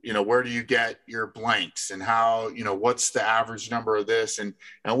 you know, where do you get your blanks, and how, you know, what's the average number of this? And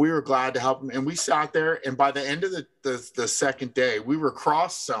we were glad to help him. And we sat there, and by the end of the second day, we were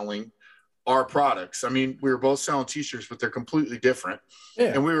cross-selling our products. I mean, we were both selling t-shirts, but they're completely different.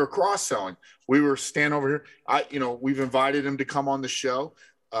 Yeah. And we were cross-selling. We were standing over here. We've invited him to come on the show.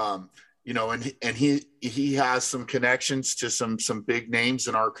 You know, and he has some connections to some big names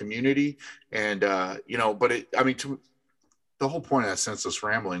in our community. And, you know, but the whole point of that senseless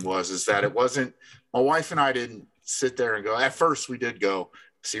rambling is that it wasn't, my wife and I didn't sit there and go, at first we did go,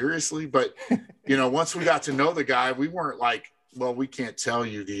 seriously? But, you know, once we got to know the guy, we weren't like, well, we can't tell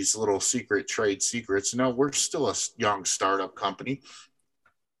you these little secret trade secrets. No, we're still a young startup company.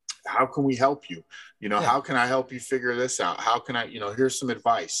 How can we help you? You know, how can I help you figure this out? How can I, you know, here's some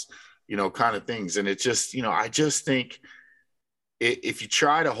advice, you know, kind of things. And it just, you know, I just think if you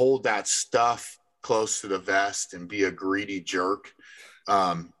try to hold that stuff close to the vest and be a greedy jerk,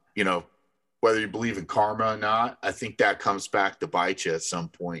 you know, whether you believe in karma or not, I think that comes back to bite you at some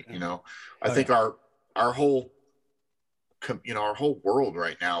point. You know, I think our whole, you know, our whole world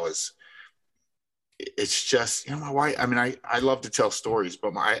right now it's just, you know, my wife, I mean, I love to tell stories,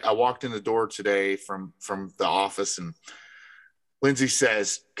 but I walked in the door today from the office, and Lindsay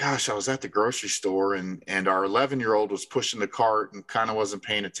says, gosh, I was at the grocery store, and our 11-year-old was pushing the cart and kind of wasn't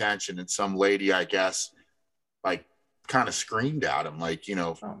paying attention. And some lady, I guess, like kind of screamed at him, like, you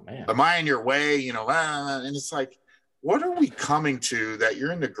know, oh, man, am I in your way? You know, and it's like, what are we coming to that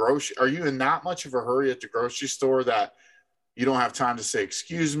you're in the grocery? Are you in that much of a hurry at the grocery store that you don't have time to say,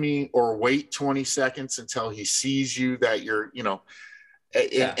 excuse me, or wait 20 seconds until he sees you that you're, you know,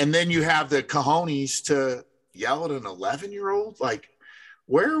 and then you have the cojones to yell at an 11-year-old? Like,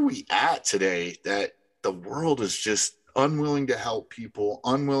 where are we at today that the world is just unwilling to help people,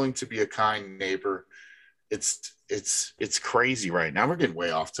 unwilling to be a kind neighbor? It's crazy right now. We're getting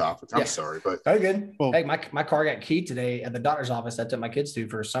way off topic. I'm sorry, but very good. Well, hey, my car got keyed today at the doctor's office. I took my kids to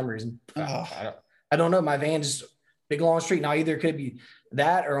for some reason. I don't know. My van just, big long street. Now either it could be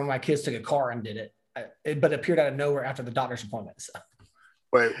that or when my kids took a car and did it, but it appeared out of nowhere after the doctor's appointment. So.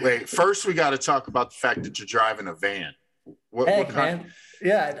 Wait. First, we got to talk about the fact that you're driving a van. What kind? Man.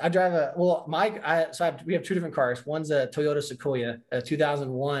 Yeah, I drive we have two different cars. One's a Toyota Sequoia, a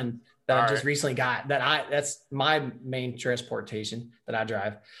 2001 that I just recently got. That's my main transportation that I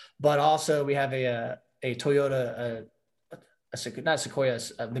drive. But also we have a Toyota, not Sequoia,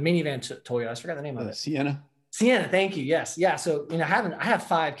 the minivan Toyota. I forgot the name of it. Sienna. Thank you. Yes. Yeah. So I have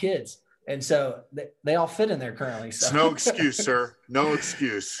 5 kids. And so they all fit in there currently. So it's no excuse, sir. No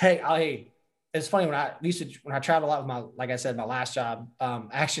excuse. Hey, it's funny when I travel a lot with like I said, my last job,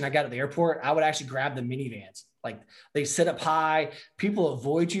 actually, when I got at the airport, I would actually grab the minivans. Like they sit up high, people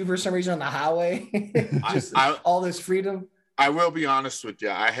avoid you for some reason on the highway. All this freedom. I will be honest with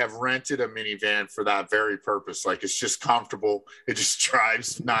you. I have rented a minivan for that very purpose. Like it's just comfortable. It just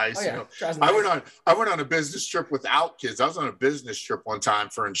drives nice. Oh, yeah. You know? Drives nice. I went on a business trip without kids. I was on a business trip one time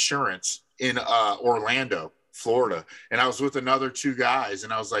for insurance in Orlando, Florida. And I was with another 2 guys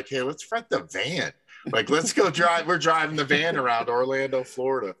and I was like, hey, let's rent the van. Like, let's go drive. We're driving the van around Orlando,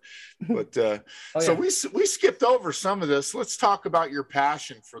 Florida. But so we skipped over some of this. Let's talk about your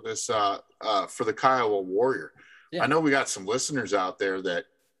passion for this, for the Kiowa Warrior. Yeah. I know we got some listeners out there that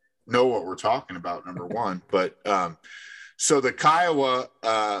know what we're talking about, number one. But so the Kiowa,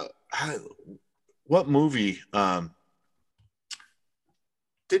 what movie?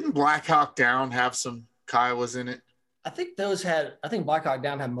 Didn't Black Hawk Down have some Kiowas in it? I think Black Hawk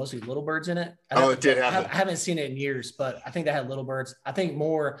Down had mostly Little Birds in it. It did have. I haven't seen it in years, but I think they had Little Birds. I think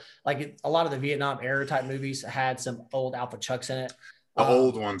more like a lot of the Vietnam era type movies had some old Alpha Chucks in it. The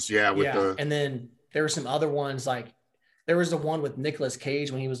old ones, yeah. And then there were some other ones, like there was the one with Nicolas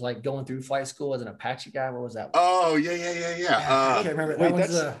Cage when he was like going through flight school as an Apache guy. What was that? Oh, yeah. I can't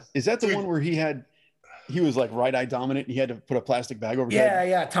remember. Is that the one where he was like right-eye dominant and he had to put a plastic bag over his head?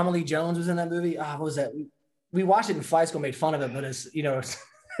 Yeah. Tommy Lee Jones was in that movie. What was that? We watched it in flight school, made fun of it, but it's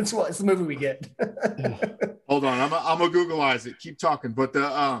the movie we get. Hold on. I'm gonna Googleize it. Keep talking. But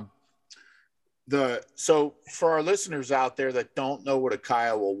so for our listeners out there that don't know what a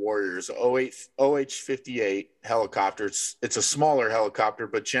Kiowa Warrior is, OH-58 helicopter. It's a smaller helicopter,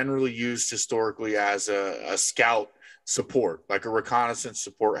 but generally used historically as a scout support, like a reconnaissance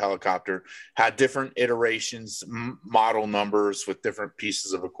support helicopter. Had different iterations, model numbers with different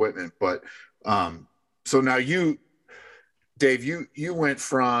pieces of equipment. But so now Dave, you went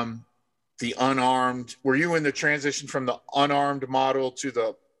from the unarmed. Were you in the transition from the unarmed model to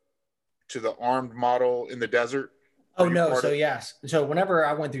the armed model in the desert? Oh, no. So yes. So whenever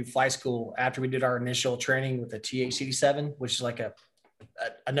I went through flight school, after we did our initial training with the TH-CD7, which is like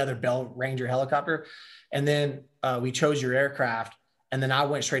another Bell Ranger helicopter. And then we chose your aircraft. And then I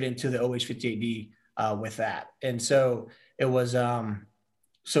went straight into the OH-58D with that. And so it was,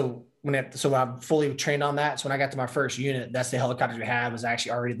 so I'm fully trained on that. So when I got to my first unit, that's the helicopter we had was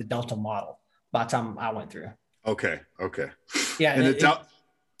actually already the Delta model by the time I went through. Okay. Yeah. And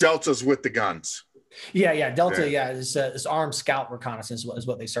Delta's with the guns. Yeah. Delta. Yeah. It's armed scout reconnaissance is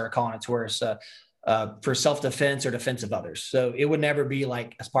what they started calling it, to where it's for self-defense or defense of others. So it would never be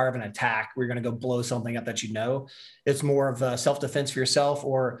like as part of an attack, we're going to go blow something up that, it's more of self-defense for yourself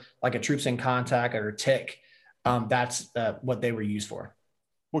or like a troops in contact or a TIC. That's what they were used for.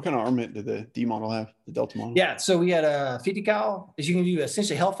 What kind of armament did the D model have, the Delta model? Yeah, so we had a 50 cal, as you can do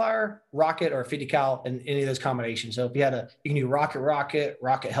essentially Hellfire, rocket, or 50 cal in any of those combinations. So if you can do rocket,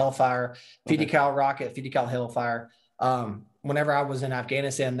 Hellfire, 50 cal rocket, 50 cal Hellfire. Whenever I was in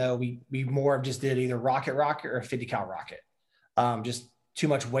Afghanistan, though, we more of just did either rocket or 50 cal rocket. Just too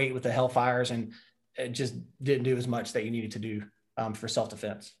much weight with the Hellfires, and it just didn't do as much that you needed to do for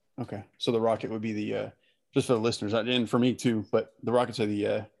self-defense. Okay, so the rocket would be the just for the listeners, and for me too, but the rockets are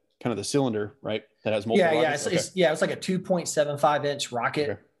the kind of the cylinder, right? That has multiple rockets? It's like a 2.75 inch rocket.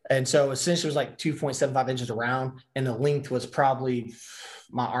 Okay. And so essentially it was like 2.75 inches around, and the length was probably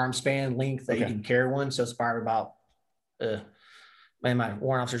my arm span length that you can carry one. So it's probably about, my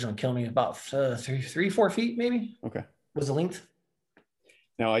warrant officer's going to kill me, about 3-4 feet maybe. Okay. Was the length.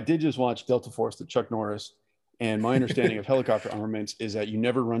 Now I did just watch Delta Force, the Chuck Norris, and my understanding of helicopter armaments is that you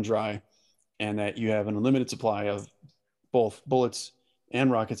never run dry, and that you have an unlimited supply of both bullets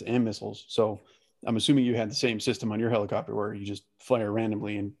and rockets and missiles. So I'm assuming you had the same system on your helicopter where you just fire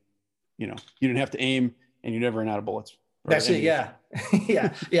randomly and, you didn't have to aim and you never ran out of bullets. That's it. Yeah.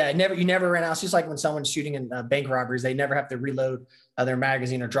 Yeah. You never ran out. It's just like when someone's shooting in bank robberies, they never have to reload their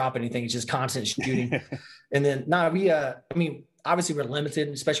magazine or drop anything. It's just constant shooting. And then obviously we're limited,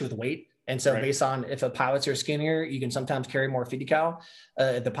 especially with weight. And so based on if the pilots are skinnier, you can sometimes carry more 50 cal.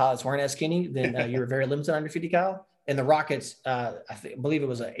 If the pilots weren't as skinny, then you were very limited on your 50 cal. and the rockets, I believe it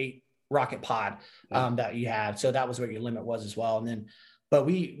was an 8 rocket pod that you have. So that was what your limit was as well. And then, but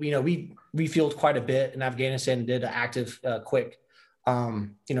we refueled quite a bit in Afghanistan and did an active, quick,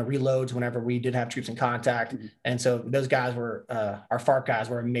 reloads whenever we did have troops in contact. Mm-hmm. And so those guys were, our FARP guys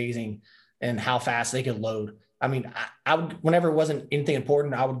were amazing in how fast they could load. I mean, I would, whenever it wasn't anything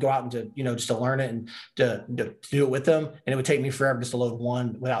important, I would go out and just to learn it and to do it with them. And it would take me forever just to load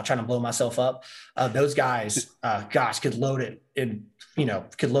one without trying to blow myself up. Those guys, could load it and,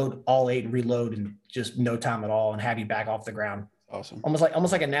 could load all 8 and reload in just no time at all and have you back off the ground. Awesome.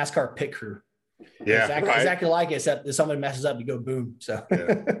 Almost like a NASCAR pit crew. Yeah. Exactly like it, except if somebody messes up, you go boom. So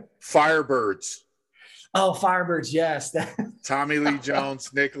Firebirds. Oh, Firebirds. Yes. Tommy Lee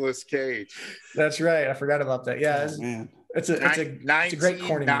Jones, Nicolas Cage. That's right. I forgot about that. Yeah. It's a great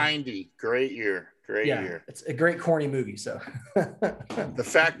corny movie. Great year. Great year. It's a great corny movie. So the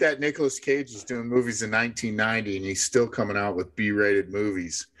fact that Nicolas Cage was doing movies in 1990 and he's still coming out with B-rated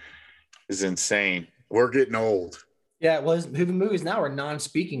movies is insane. We're getting old. Yeah. Well, his movies now are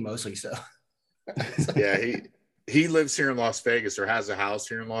non-speaking mostly. So yeah, he lives here in Las Vegas or has a house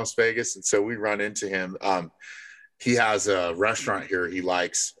here in Las Vegas. And so we run into him. He has a restaurant here he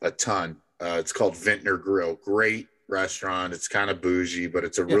likes a ton. It's called Vintner Grill. Great restaurant. It's kind of bougie, but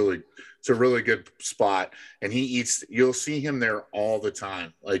it's a really good spot. And you'll see him there all the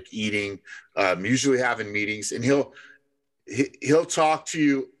time, like eating, usually having meetings, and he'll talk to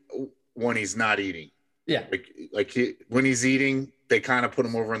you when he's not eating. Yeah. When he's eating, they kind of put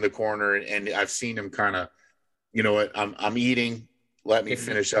him over in the corner, and I've seen him kind of, you know what, I'm eating. Let me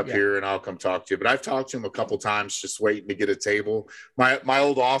finish up here and I'll come talk to you. But I've talked to him a couple times, just waiting to get a table. My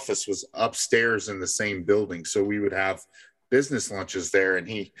old office was upstairs in the same building. So we would have business lunches there, and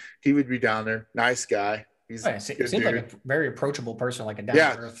he would be down there. Nice guy. He's seems like a very approachable person, like a down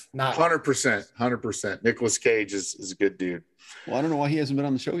to earth. Not 100%. Nicolas Cage is a good dude. Well, I don't know why he hasn't been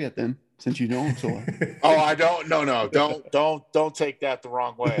on the show yet then, since you know him so well. Oh, I don't. No. Don't take that the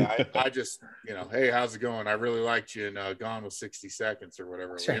wrong way. I just, hey, how's it going? I really liked you in Gone with 60 Seconds or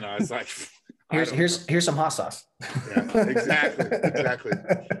whatever. Sure. It's like here's some hot sauce. Yeah, exactly.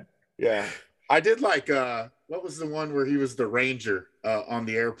 Yeah. I did like what was the one where he was the ranger on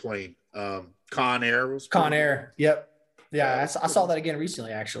the airplane? Con Air was Con Air. Yep. Yeah, I saw that again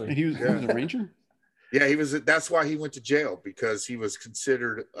recently, actually. And he was a ranger? Yeah, he was. That's why he went to jail, because he was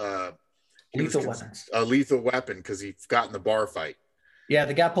considered a lethal weapon because he got in the bar fight. Yeah,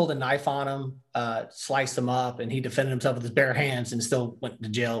 the guy pulled a knife on him, sliced him up, and he defended himself with his bare hands and still went to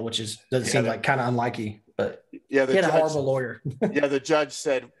jail, which doesn't seem like kind of unlikely. But he had a horrible lawyer. Yeah, the judge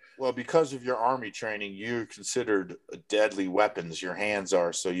said, well, because of your Army training, you're considered deadly weapons. Your hands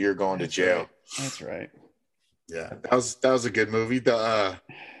are, so you're going to jail. Right. That's right. Yeah, that was a good movie. The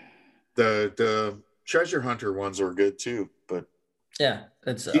Treasure Hunter ones were good too, but yeah,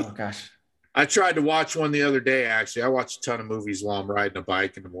 oh gosh. I tried to watch one the other day. Actually, I watch a ton of movies while I'm riding a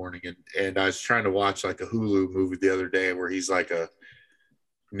bike in the morning, and I was trying to watch like a Hulu movie the other day where he's like a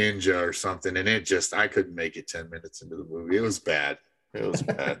ninja or something, and I couldn't make it 10 minutes into the movie. It was bad.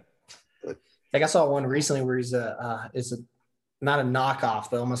 But, like I saw one recently where he's not a knockoff,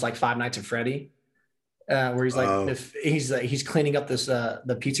 but almost like Five Nights at Freddy, where he's like he's cleaning up this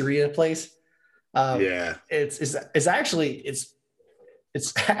the pizzeria place. It's actually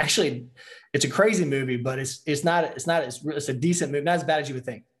a crazy movie, but it's a decent movie, not as bad as you would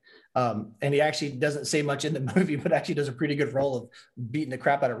think. And he actually doesn't say much in the movie, but actually does a pretty good role of beating the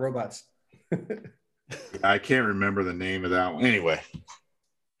crap out of robots. I can't remember the name of that one. Anyway,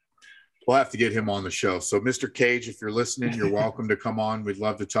 we'll have to get him on the show. So Mr. Cage, if you're listening, you're welcome to come on. We'd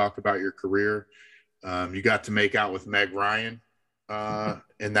love to talk about your career. You got to make out with Meg Ryan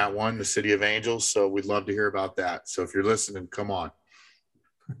in that one, The City of Angels. So we'd love to hear about that. So if you're listening, come on.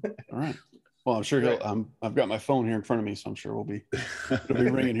 All right. Well, I'm sure I've got my phone here in front of me, so I'm sure it'll be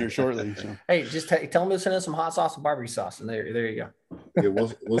ringing here shortly. So. Hey, just tell them to send us some hot sauce and barbecue sauce, and there you go. Yeah,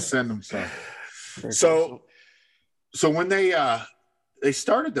 we'll send them some. So when they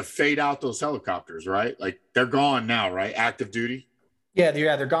started to fade out those helicopters, right? Like they're gone now, right? Active duty. Yeah,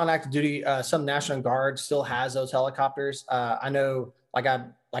 they're gone active duty. Some National Guard still has those helicopters. I know, like I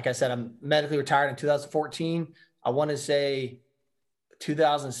said, I'm medically retired in 2014. I want to say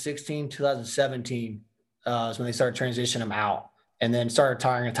 2016, 2017 is when they started transitioning them out, and then started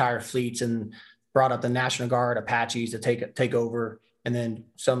retiring entire fleets and brought up the National Guard Apaches to take over. And then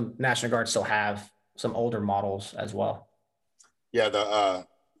some National Guard still have some older models as well. Yeah, the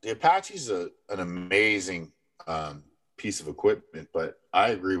Apache's an amazing piece of equipment, but I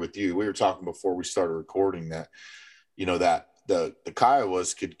agree with you. We were talking before we started recording that, that the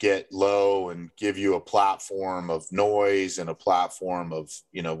Kiowas could get low and give you a platform of noise and a platform of,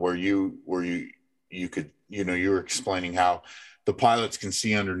 where you could, you were explaining how the pilots can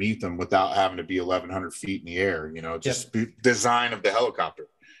see underneath them without having to be 1,100 feet in the air, just design of the helicopter.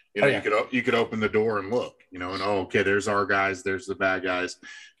 You could open the door and look, and okay, there's our guys, there's the bad guys,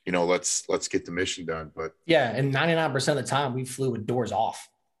 let's get the mission done. But and 99% of the time we flew with doors off,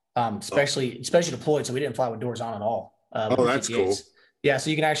 especially deployed. So we didn't fly with doors on at all. That's cool. Yeah. So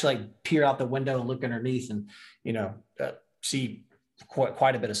you can actually like peer out the window and look underneath and, see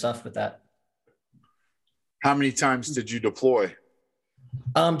quite a bit of stuff with that. How many times did you deploy?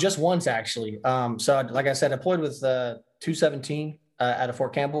 Just once actually. So like I said, I deployed with 217 out of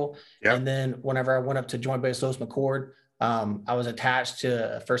Fort Campbell. Yep. And then whenever I went up to Joint Base Lewis McChord, I was attached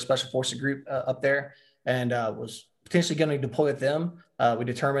to a 1st Special Forces group up there and was potentially going to deploy with them. We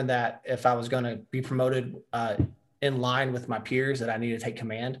determined that if I was going to be promoted in line with my peers, that I needed to take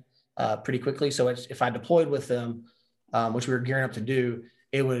command pretty quickly. So if I deployed with them, which we were gearing up to do,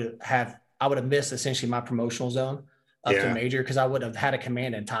 I would have missed essentially my promotional zone up to major, because I would have had a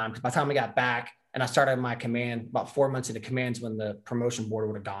command in time. Because by the time I got back and I started my command, about 4 months into commands when the promotion board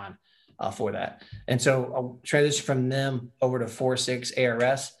would have gone for that. And so I transitioned from them over to 4-6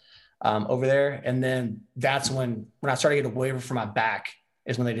 ARS over there. And then that's when I started getting a waiver for my back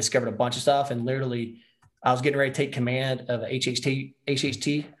is when they discovered a bunch of stuff. And literally I was getting ready to take command of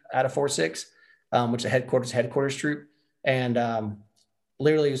HHT out of 4-6, which is the headquarters troop. And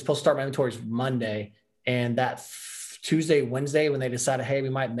literally it was supposed to start my inventories Monday. And that Tuesday, Wednesday, when they decided, hey, we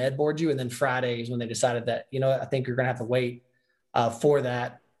might med board you. And then Friday is when they decided that, I think you're going to have to wait for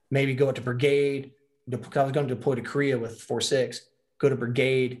that. Maybe go to brigade. I was going to deploy to Korea with 4-6, go to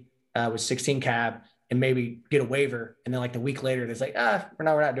brigade with 16 cab and maybe get a waiver. And then like the week later, it's like, we're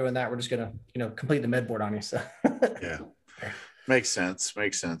not doing that. We're just going to, complete the med board on you. So yeah, makes sense.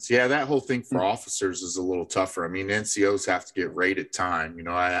 Yeah. That whole thing for officers is a little tougher. I mean, NCOs have to get rated time.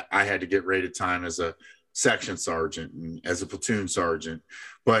 I had to get rated time as a section sergeant and as a platoon sergeant,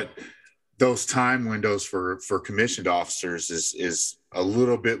 but those time windows for commissioned officers is a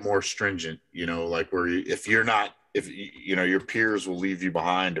little bit more stringent, like where if your peers will leave you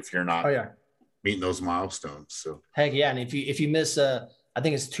behind if you're not meeting those milestones. So heck yeah. And if you miss I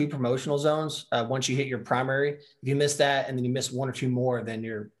think it's 2 promotional zones once you hit your primary. If you miss that and then you miss 1 or 2 more, then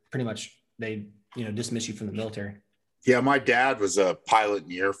you're pretty much they dismiss you from the military. Yeah, my dad was a pilot in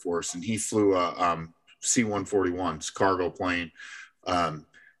the Air Force and he flew a C-141 cargo plane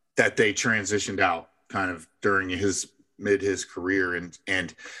that they transitioned out kind of during his career.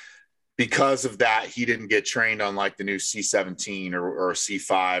 And because of that, he didn't get trained on like the new C-17 or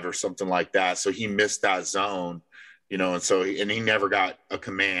C-5 or something like that. So he missed that zone, and so he never got a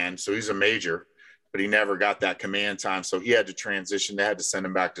command. So he's a major, but he never got that command time. So he had to transition. They had to send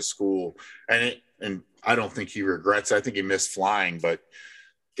him back to school. And I don't think he regrets. I think he missed flying, but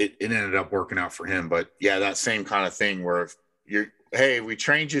it ended up working out for him. But yeah, that same kind of thing where hey, we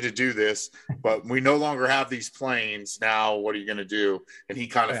trained you to do this, but we no longer have these planes. Now, what are you going to do? And he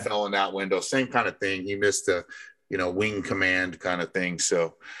kind of fell in that window. Same kind of thing. He missed a, wing command kind of thing.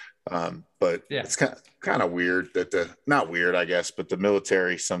 So, but it's kind of weird that not weird, I guess, but the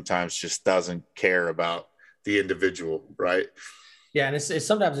military sometimes just doesn't care about the individual, right? Yeah. And it's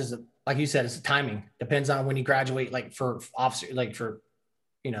sometimes like you said, it's the timing. Depends on when you graduate, like for officer, like for,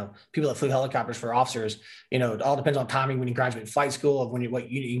 people that flew helicopters for officers, it all depends on timing when you graduate flight school of what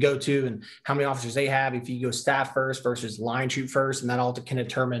you go to and how many officers they have. If you go staff first versus line troop first, and that all can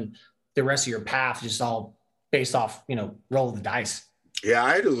determine the rest of your path, just all based off, roll of the dice. Yeah.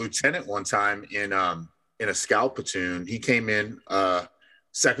 I had a lieutenant one time in a scout platoon. He came in,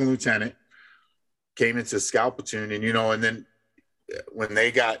 second lieutenant, came into scout platoon and, and then when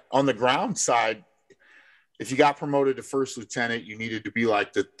they got on the ground side, if you got promoted to first lieutenant, you needed to be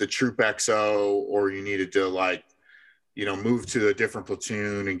like the troop XO, or you needed to like, move to a different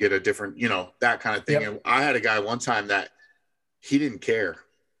platoon and get a different, that kind of thing. Yep. And I had a guy one time that he didn't care.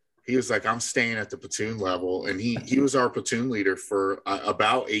 He was like, I'm staying at the platoon level. And he was our platoon leader for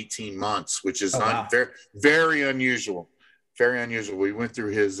about 18 months, which is very, very unusual. Very unusual. We went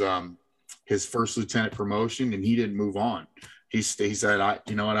through his first lieutenant promotion and he didn't move on. He said,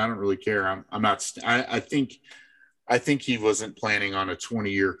 you know what? I don't really care. I'm not. I think he wasn't planning on a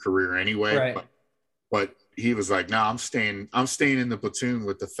 20-year career anyway. Right. But he was like, no, I'm staying in the platoon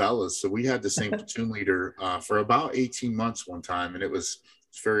with the fellas. So we had the same platoon leader for about 18 months one time, and it's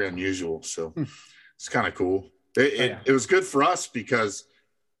very unusual. So it's kind of cool. It was good for us because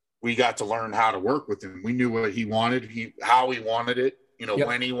we got to learn how to work with him. We knew what he wanted, how he wanted it. Yep.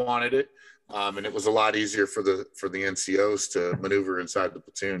 when he wanted it. And it was a lot easier for the NCOs to maneuver inside the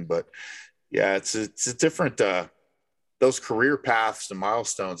platoon. But yeah, it's a different, those career paths and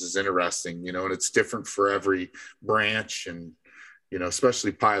milestones is interesting, and it's different for every branch, and,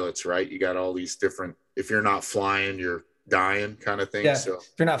 especially pilots, right? You got all these different, if you're not flying, you're dying kind of thing. Yeah. So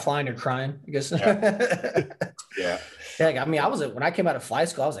If you're not flying, you're crying, I guess. Yeah. Yeah. Yeah. I mean, when I came out of flight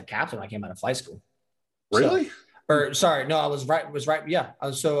school, I was a captain when I came out of flight school. Really? Or sorry, no, I was right. Yeah. I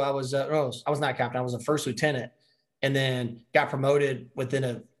was not a captain. I was a first lieutenant, and then got promoted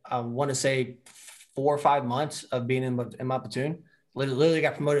within I want to say 4 or 5 months of being in my platoon. Literally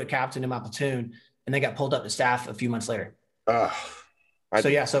got promoted to captain in my platoon, and then got pulled up to staff a few months later.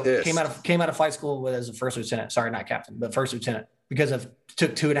 Came out of flight school as a first lieutenant. Sorry, not captain, but first lieutenant, because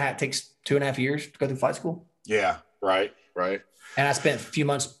takes 2.5 years to go through flight school. Yeah. Right. And I spent a few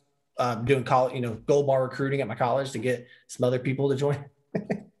months doing college, gold bar recruiting at my college to get some other people to join.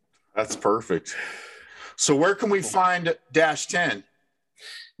 That's perfect. So where can we find Dash 10?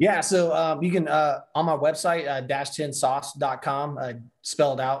 Yeah. So you can, on my website, dash10sauce.com,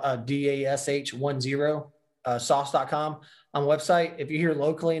 spelled out DASH10 sauce.com on the website. If you're here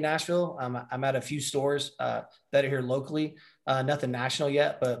locally in Nashville, I'm at a few stores that are here locally, nothing national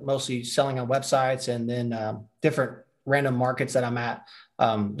yet, but mostly selling on websites, and then different random markets that I'm at,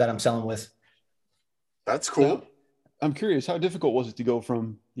 that I'm selling with. That's cool. So, I'm curious, how difficult was it to go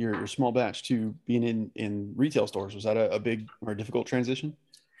from your small batch to being in retail stores? Was that a big or difficult transition?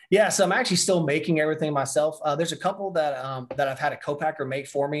 Yeah, so I'm actually still making everything myself. There's a couple that I've had a co-packer make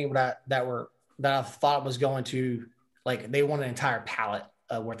for me that I thought was going to, like, they want an entire pallet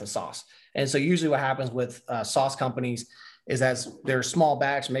worth of sauce. And so usually what happens with sauce companies is, as they're small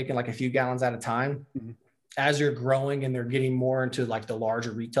batch making like a few gallons at a time, mm-hmm. as you're growing and they're getting more into like the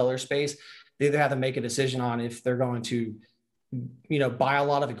larger retailer space, they either have to make a decision on if they're going to, buy a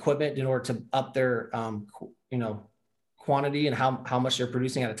lot of equipment in order to up their, quantity and how much they're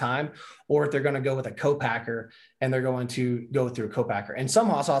producing at a time, or if they're going to go with a co-packer and they're going to go through a co-packer. And some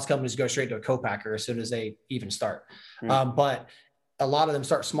hot sauce companies go straight to a co-packer as soon as they even start. Mm-hmm. But a lot of them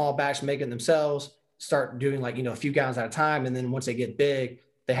start small batch making themselves, start doing like, a few gallons at a time. And then once they get big,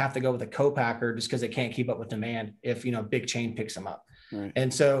 they have to go with a co-packer just because they can't keep up with demand if, big chain picks them up. Right.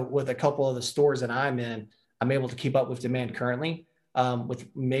 And so with a couple of the stores that I'm in, I'm able to keep up with demand currently with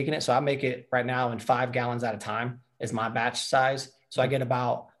making it. So I make it right now in 5 gallons at a time is my batch size. So I get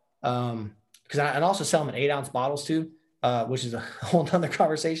about, because I also sell them in 8-ounce bottles too, which is a whole nother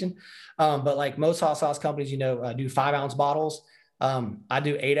conversation. But like most hot sauce companies, do 5-ounce bottles. I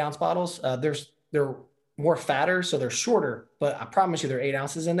do 8-ounce bottles. They're more fatter, so they're shorter, but I promise you there are 8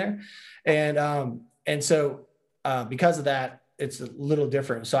 ounces in there. And so because of that, it's a little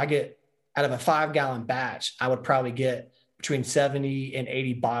different. So I get, out of a 5-gallon batch, I would probably get between 70 and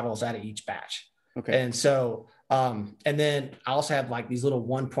 80 bottles out of each batch. Okay. And so, and then I also have like these little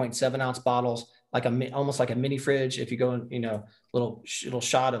 1.7-ounce bottles, like almost like a mini fridge. If you go in, little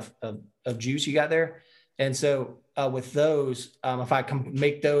shot of juice you got there. And so with those, if I can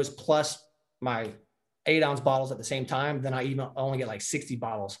make those plus my 8-ounce bottles at the same time, then I only get like 60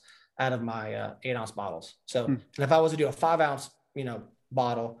 bottles out of my 8-ounce bottles. So, and if I was to do a 5-ounce,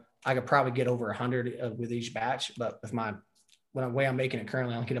 bottle, I could probably get over 100 with each batch, but with the way I'm making it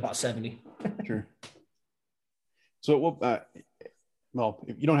currently, I only get about 70. Sure. So, well,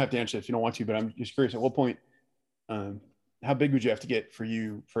 you don't have to answer if you don't want to, but I'm just curious, at what point, how big would you have to get for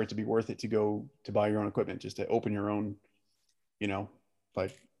it to be worth it to go to buy your own equipment, just to open your own,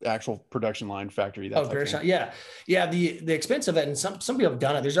 like actual production line factory? Yeah. The expense of it, and some people have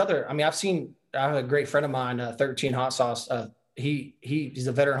done it. There's other, I have a great friend of mine, 13 Hot Sauce. He's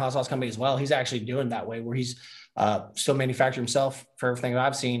a veteran hot sauce company as well. He's actually doing that way where he's still manufacturing himself for everything that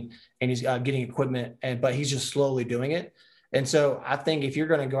I've seen, and he's getting equipment, but he's just slowly doing it. And so I think if you're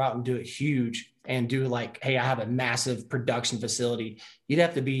going to go out and do it huge and do like, hey, I have a massive production facility, you'd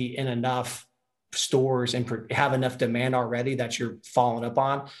have to be in enough stores and have enough demand already that you're following up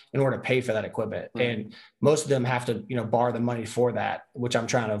on in order to pay for that equipment. Right. And most of them have to, borrow the money for that, which I'm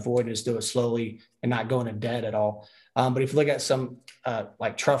trying to avoid, and just do it slowly and not go into debt at all. But if you look at some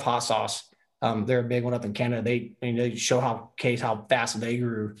like Truff Hot Sauce, they're a big one up in Canada. They show how fast they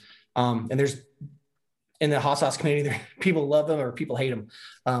grew. And there's, in the hot sauce community, people love them or people hate them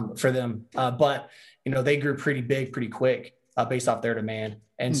for them. But, they grew pretty big, pretty quick based off their demand.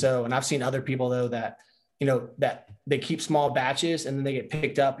 And so, and I've seen other people though that, that they keep small batches and then they get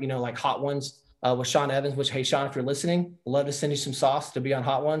picked up, like Hot Ones with Sean Evans, which, hey, Sean, if you're listening, love to send you some sauce to be on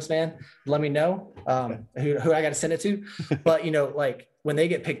Hot Ones, man. Let me know who I got to send it to. But, like when they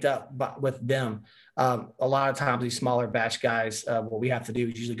get picked up with them, A lot of times these smaller batch guys, what we have to do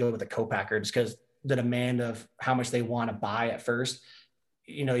is usually go with a co-packer just because the demand of how much they want to buy at first,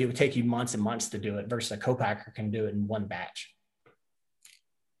 it would take you months and months to do it versus a co-packer can do it in one batch.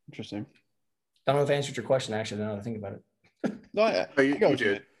 Interesting. Don't know if I answered your question, actually, now that I think about it. No, you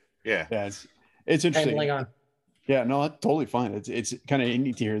did. Yeah. Yeah. It's interesting. On. Yeah, no, that's totally fine. It's kind of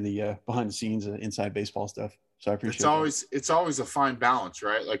neat to hear the behind the scenes inside baseball stuff. So I appreciate it's always a fine balance,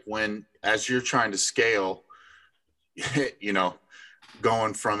 right? Like as you're trying to scale,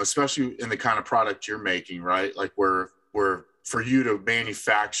 going from, especially in the kind of product you're making, right? Like where for you to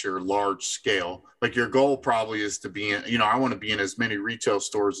manufacture large scale, like your goal probably is to be in, I want to be in as many retail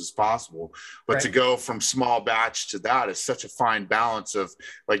stores as possible, but right. To go from small batch to that is such a fine balance of,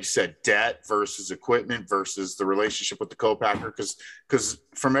 like you said, debt versus equipment versus the relationship with the co-packer. Because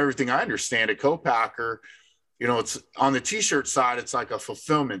from everything I understand, a co-packer, it's on the t-shirt side, it's like a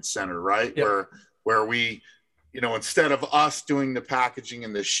fulfillment center, right? Yep. Where we, instead of us doing the packaging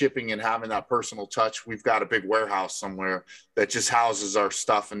and the shipping and having that personal touch, we've got a big warehouse somewhere that just houses our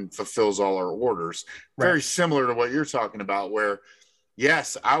stuff and fulfills all our orders. Right. Very similar to what you're talking about, where,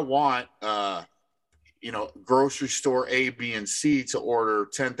 yes, I want, grocery store A, B, and C to order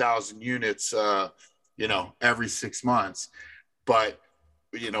 10,000 units, every 6 months. But,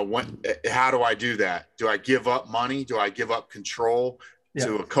 how do I do that? Do I give up money? Do I give up control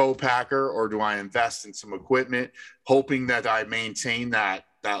to a co-packer, or do I invest in some equipment hoping that I maintain that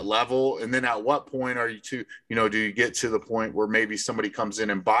level? And then at what point are you do you get to the point where maybe somebody comes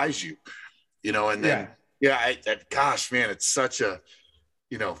in and buys you, and then, gosh, man, it's such a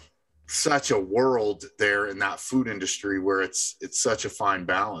world there in that food industry where it's such a fine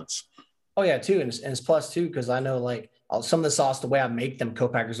balance. Oh yeah. Too. And it's plus too, cause I know like some of the sauce, the way I make them,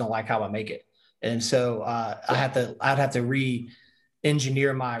 co-packers don't like how I make it. And so I'd have to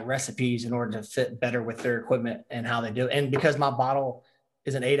re-engineer my recipes in order to fit better with their equipment and how they do it. And because my bottle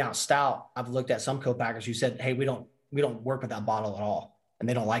is an 8-ounce stout, I've looked at some co-packers who said, hey, we don't work with that bottle at all. And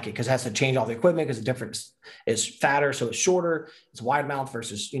they don't like it because it has to change all the equipment because the difference is fatter. So it's shorter, it's wide mouth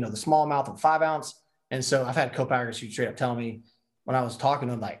versus, the small mouth of 5-ounce. And so I've had co-packers who straight up tell me when I was talking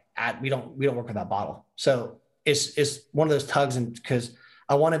to them, like, we don't work with that bottle. So it's one of those tugs, and because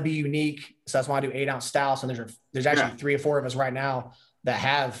I want to be unique. So that's why I do 8-ounce stouts. And there's actually 3 or 4 of us right now that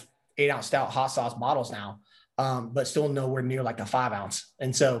have 8-ounce stout hot sauce bottles now, but still nowhere near like the 5-ounce.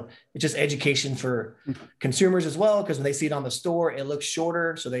 And so it's just education for consumers as well. Cause when they see it on the store, it looks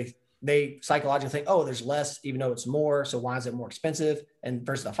shorter. So they psychologically think, oh, there's less, even though it's more. So why is it more expensive and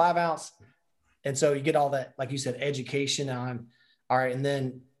versus a 5-ounce? And so you get all that, like you said, education on, all right. And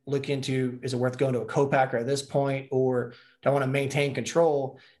then look into, is it worth going to a co-packer at this point, or do I want to maintain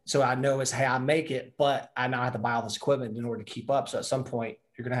control? So I know it's, hey, I make it, but I now have to buy all this equipment in order to keep up. So at some point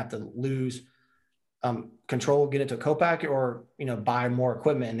you're going to have to lose control, get into a co-packer, or, buy more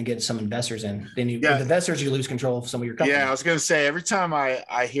equipment and get some investors in. Then with investors, you lose control of some of your company. Yeah. I was going to say, every time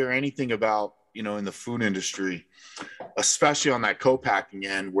I hear anything about, in the food industry, especially on that co-packing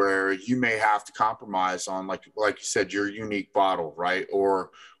end, where you may have to compromise on, like you said, your unique bottle, right? Or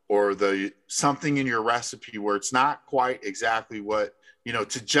the something in your recipe where it's not quite exactly what,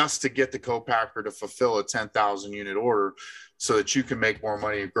 to get the co-packer to fulfill a 10,000 unit order so that you can make more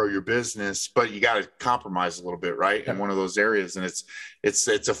money and grow your business, but you got to compromise a little bit, right? In one of those areas. And it's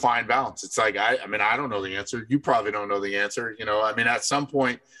a fine balance. It's like, I don't know the answer. You probably don't know the answer. At some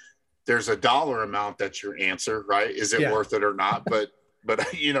point there's a dollar amount that's your answer, right? Is it worth it or not? But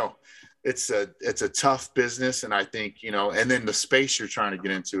it's a tough business. And I think, and then the space you're trying to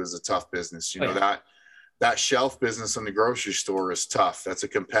get into is a tough business. That shelf business in the grocery store is tough. That's a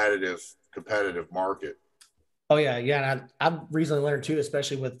competitive market. Oh yeah. Yeah. And I've recently learned too,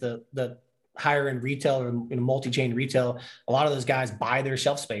 especially with the higher end retail or multi-chain retail, a lot of those guys buy their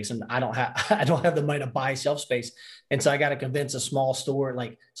shelf space, and I don't have the money to buy shelf space. And so I got to convince a small store.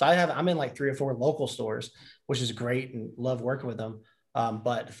 I'm in like 3 or 4 local stores, which is great and love working with them.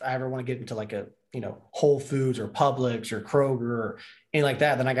 But if I ever want to get into like a, Whole Foods or Publix or Kroger or anything like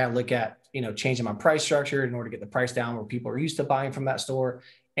that, then I got to look at, changing my price structure in order to get the price down where people are used to buying from that store.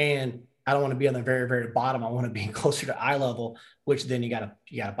 And I don't want to be on the very, very bottom. I want to be closer to eye level, which then you got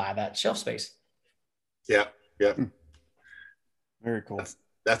to buy that shelf space. Yeah. Yeah. Very cool.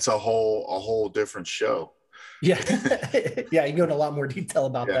 That's a whole different show. Yeah. Yeah. You go into a lot more detail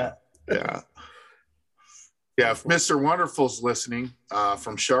about that. Yeah. Yeah, if Mr. Wonderful's listening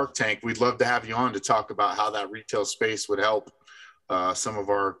from Shark Tank, we'd love to have you on to talk about how that retail space would help some of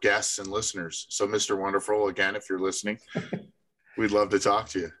our guests and listeners. So, Mr. Wonderful, again, if you're listening, we'd love to talk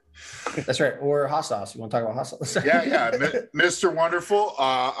to you. That's right. Or hot sauce. You want to talk about hot sauce? Yeah. Mr. Wonderful.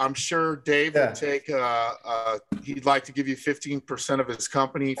 I'm sure Dave will take, he'd like to give you 15% of his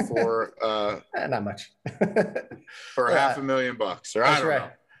company for, not much. for $500,000 or I don't know.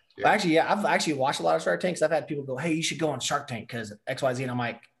 Yeah. Actually, I've actually watched a lot of Shark Tanks. I've had people go, hey, you should go on Shark Tank because XYZ. And I'm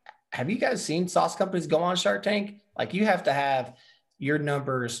like, have you guys seen sauce companies go on Shark Tank? Like, you have to have your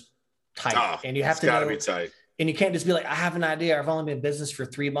numbers tight, and you have to gotta be tight. And you can't just be like, I have an idea. I've only been in business for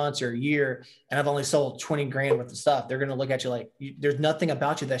 3 months or a year, and I've only sold 20 grand worth of stuff. They're going to look at you like, there's nothing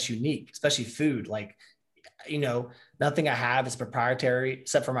about you that's unique, especially food. Like, nothing I have is proprietary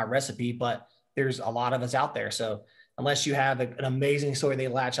except for my recipe, but there's a lot of us out there. So unless you have an amazing story they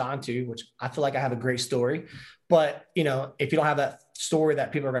latch onto, which I feel like I have a great story, but if you don't have that story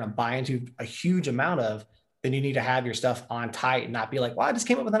that people are going to buy into a huge amount of, then you need to have your stuff on tight and not be like, well, I just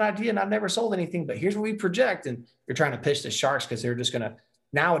came up with an idea and I've never sold anything, but here's what we project. And you're trying to pitch the sharks because they're just going to,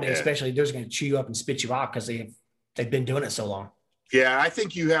 nowadays, especially, they're just going to chew you up and spit you out because they've been doing it so long. Yeah, I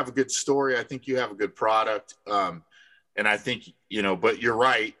think you have a good story. I think you have a good product. And I think, but you're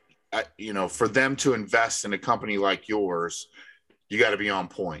right. For them to invest in a company like yours, you got to be on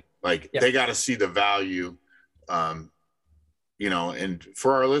point. Like they got to see the value, and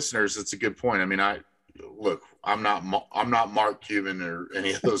for our listeners, it's a good point. I mean, I'm not Mark Cuban or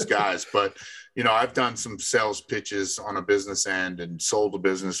any of those guys, but I've done some sales pitches on a business end and sold a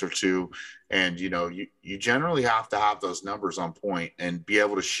business or two. And, you generally have to have those numbers on point and be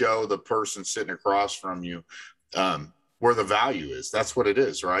able to show the person sitting across from you, where the value is. That's what it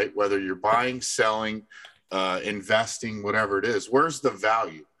is, right? Whether you're buying, selling, investing, whatever it is, where's the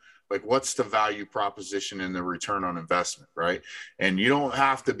value? Like, what's the value proposition in the return on investment, right? And you don't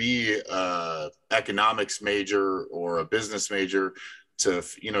have to be a economics major or a business major to,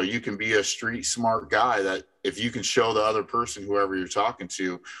 you can be a street smart guy that if you can show the other person, whoever you're talking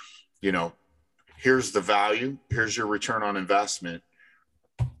to, here's the value, here's your return on investment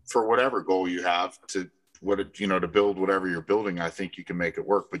for whatever goal you have to build whatever you're building. I think you can make it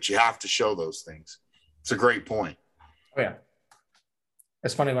work, but you have to show those things. It's a great point. Oh, yeah.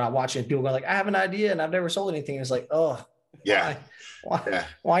 It's funny when I watch it, people go like, I have an idea and I've never sold anything. It's like, oh, yeah. Why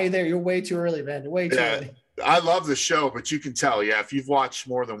are you there? You're way too early, man. You're way too early. I love the show, but you can tell, if you've watched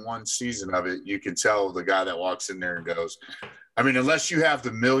more than one season of it, you can tell the guy that walks in there and goes, I mean, unless you have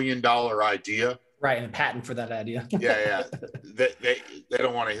the $1 million idea. Right. And a patent for that idea. Yeah. They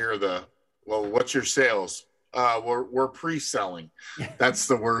don't want to hear what's your sales? We're pre-selling. That's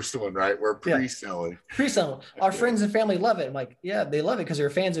the worst one, right? We're pre-selling. Pre-selling. Our friends and family love it. I'm like, yeah, they love it because they're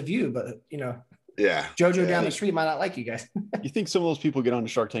fans of you, but Jojo down the street might not like you guys. You think some of those people get on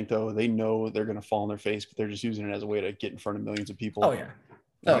Shark Tank though? They know they're going to fall on their face, but they're just using it as a way to get in front of millions of people. Oh yeah,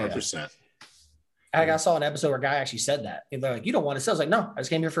 100%. I saw an episode where a guy actually said that. And they're like, "You don't want to sell?" I was like, "No, I just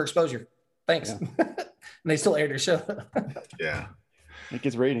came here for exposure. Thanks." Yeah. And they still aired their show. Yeah, it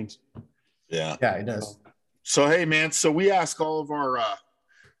gets ratings. Yeah, it does. So hey, man. So we ask all of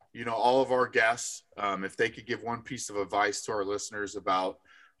our guests if they could give one piece of advice to our listeners about.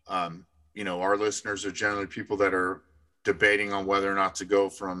 Our listeners are generally people that are debating on whether or not to go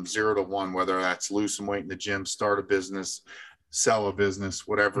from 0 to 1, whether that's lose some weight in the gym, start a business, sell a business,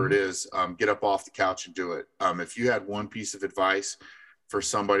 whatever it is, get up off the couch and do it. If you had one piece of advice for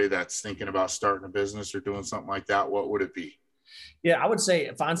somebody that's thinking about starting a business or doing something like that, what would it be? Yeah, I would say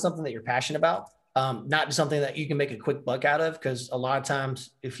find something that you're passionate about. Not just something that you can make a quick buck out of, because a lot of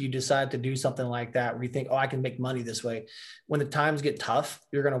times if you decide to do something like that where you think, oh, I can make money this way, when the times get tough,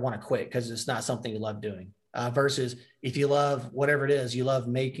 you're going to want to quit because it's not something you love doing. Versus if you love whatever it is, you love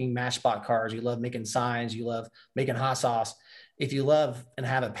making Matchbox cars, you love making signs, you love making hot sauce. If you love and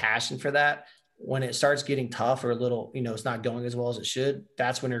have a passion for that, when it starts getting tough or a little, it's not going as well as it should,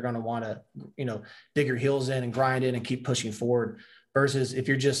 that's when you're going to want to, dig your heels in and grind in and keep pushing forward. Versus if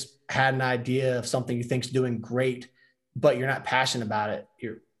you're just had an idea of something you think's doing great, but you're not passionate about it,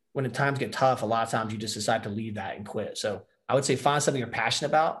 when the times get tough, a lot of times you just decide to leave that and quit. So I would say find something you're passionate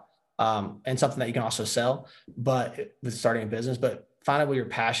about, and something that you can also sell, but with starting a business, but find out what you're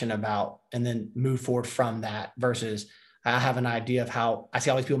passionate about and then move forward from that. Versus I have an idea of how I see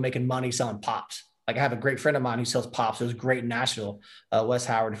all these people making money selling pops. Like I have a great friend of mine who sells pops. It was great in Nashville. Wes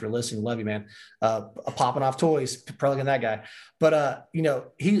Howard, if you're listening, love you, man. Popping off toys, probably than that guy. But,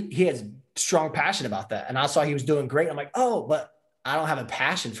 he has strong passion about that. And I saw he was doing great. I'm like, oh, but I don't have a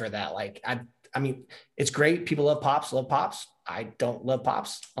passion for that. Like, I mean, it's great. People love pops. I don't love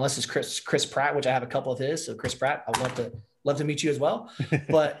pops unless it's Chris Pratt, which I have a couple of his. So Chris Pratt, I would love to meet you as well.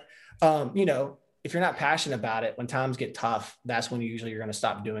 But, if you're not passionate about it, when times get tough, that's when you're going to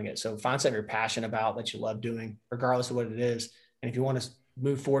stop doing it. So find something you're passionate about that you love doing, regardless of what it is. And if you want to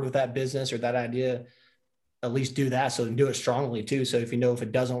move forward with that business or that idea, at least do that. So do it strongly too. So if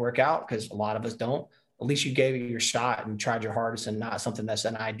it doesn't work out, because a lot of us don't, at least you gave it your shot and tried your hardest, and not something that's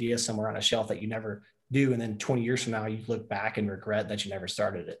an idea somewhere on a shelf that you never do. And then 20 years from now, you look back and regret that you never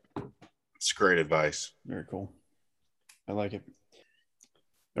started it. It's great advice. Very cool. I like it.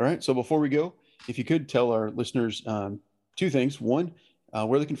 All right. So before we go, if you could tell our listeners two things. One,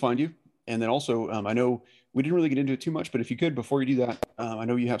 where they can find you. And then also, I know we didn't really get into it too much, but if you could, before you do that, I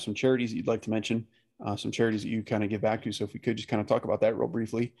know you have some charities that you'd like to mention, some charities that you kind of give back to. So if we could just kind of talk about that real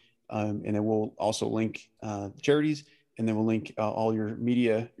briefly. And then we'll also link the charities, and then we'll link all your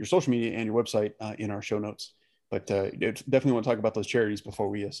media, your social media, and your website in our show notes. But definitely want to talk about those charities before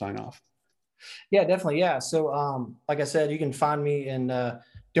we sign off. Yeah, definitely. Yeah. So, like I said, you can find me in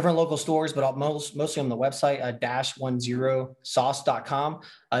different local stores, but mostly on the website, dash10sauce.com.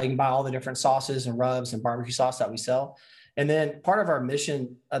 You can buy all the different sauces and rubs and barbecue sauce that we sell. And then part of our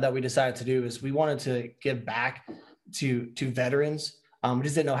mission that we decided to do is we wanted to give back to veterans. We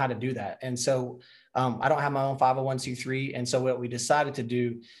just didn't know how to do that. And so I don't have my own 501c3. And so what we decided to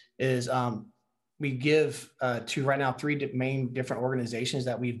do is we give to right now 3 main different organizations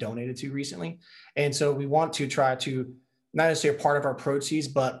that we've donated to recently. And so we want to try to not necessarily part of our proceeds,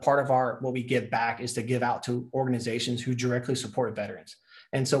 but part of what we give back is to give out to organizations who directly support veterans.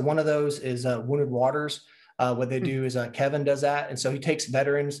 And so one of those is Wounded Waters. What they do is Kevin does that. And so he takes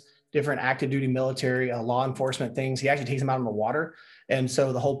veterans, different active duty military, law enforcement things. He actually takes them out on the water. And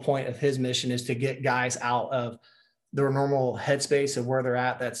so the whole point of his mission is to get guys out of their normal headspace of where they're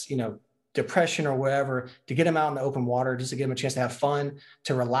at. That's, depression or whatever, to get them out in the open water, just to give them a chance to have fun,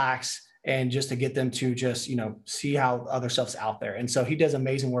 to relax, and just to get them to just, see how other stuff's out there. And so he does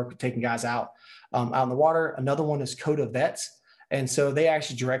amazing work with taking guys out in the water. Another one is Coda Vets. And so they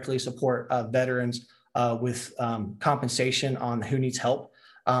actually directly support veterans with compensation on who needs help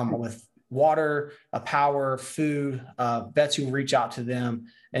with water, power, food, vets who reach out to them.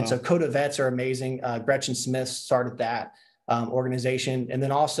 And so Coda Vets are amazing. Gretchen Smith started that organization. And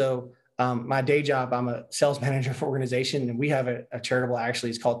then also my day job, I'm a sales manager for organization, and we have a charitable, actually,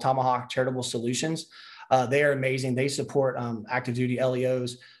 it's called Tomahawk Charitable Solutions. They are amazing. They support active duty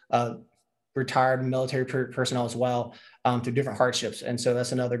LEOs, retired military personnel as well, through different hardships. And so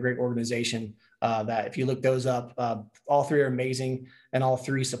that's another great organization that if you look those up, all 3 are amazing, and all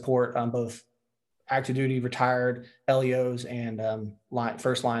 3 support both active duty, retired LEOs, and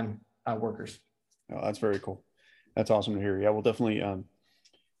first line workers. Oh, that's very cool. That's awesome to hear. Yeah, we'll definitely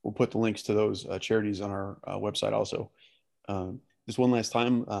we'll put the links to those charities on our website also. Just one last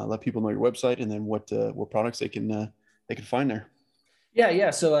time, let people know your website, and then what products they can find there. Yeah.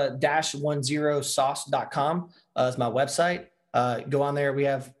 So dash10sauce.com is my website. Go on there. We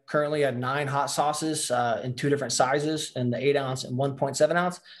have currently 9 hot sauces in 2 different sizes, in the 8 ounce and 1.7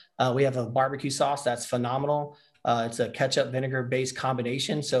 ounce. We have a barbecue sauce that's phenomenal. It's a ketchup vinegar based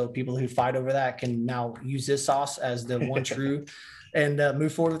combination. So people who fight over that can now use this sauce as the one true and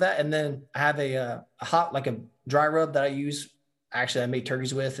move forward with that. And then I have a hot, like a dry rub that I use. Actually, I make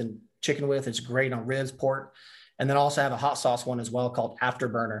turkeys with and chicken with. It's great on ribs, pork. And then also have a hot sauce one as well called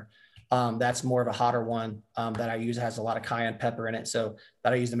Afterburner. That's more of a hotter one that I use. It has a lot of cayenne pepper in it. So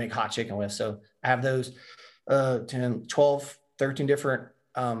that I use to make hot chicken with. So I have those 10, 12, 13 different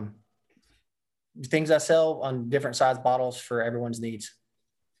things I sell on different size bottles for everyone's needs.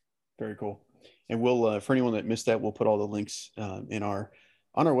 Very cool. And we'll, for anyone that missed that, we'll put all the links on our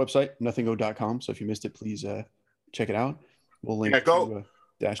website, nothingo.com. So if you missed it, please check it out. We'll link to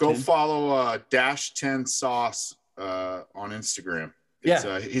Dash 10. Go follow Dash 10 Sauce on Instagram.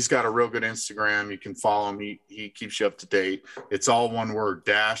 He's got a real good Instagram. You can follow him. He keeps you up to date. It's all one word,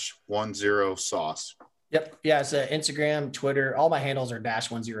 dash10 sauce. Yep. Yeah. It's Instagram, Twitter. All my handles are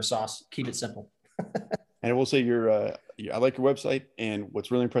dash10 sauce. Keep it simple. And I will say I like your website, and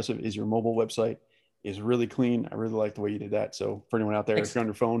what's really impressive is your mobile website is really clean. I really like the way you did that. So for anyone out there, if you're on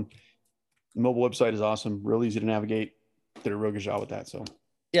your phone, the mobile website is awesome. Real easy to navigate. Did a real good job with that. So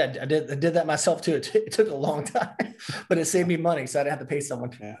yeah, I did that myself too. It took a long time, but it saved me money, so I didn't have to pay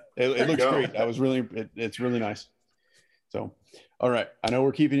someone. Yeah, it looks great. It's really nice. So, all right, I know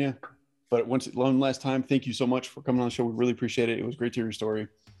we're keeping you, but one last time, thank you so much for coming on the show. We really appreciate it. It was great to hear your story.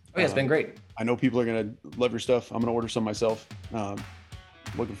 Oh yeah, it's been great. I know people are gonna love your stuff. I'm gonna order some myself.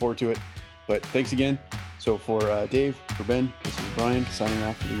 Looking forward to it. But thanks again. So for Dave, for Ben, this is Brian signing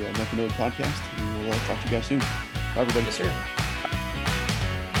off for the Nothing Owed podcast. We will talk to you guys soon. Bye, everybody. Yes, sir.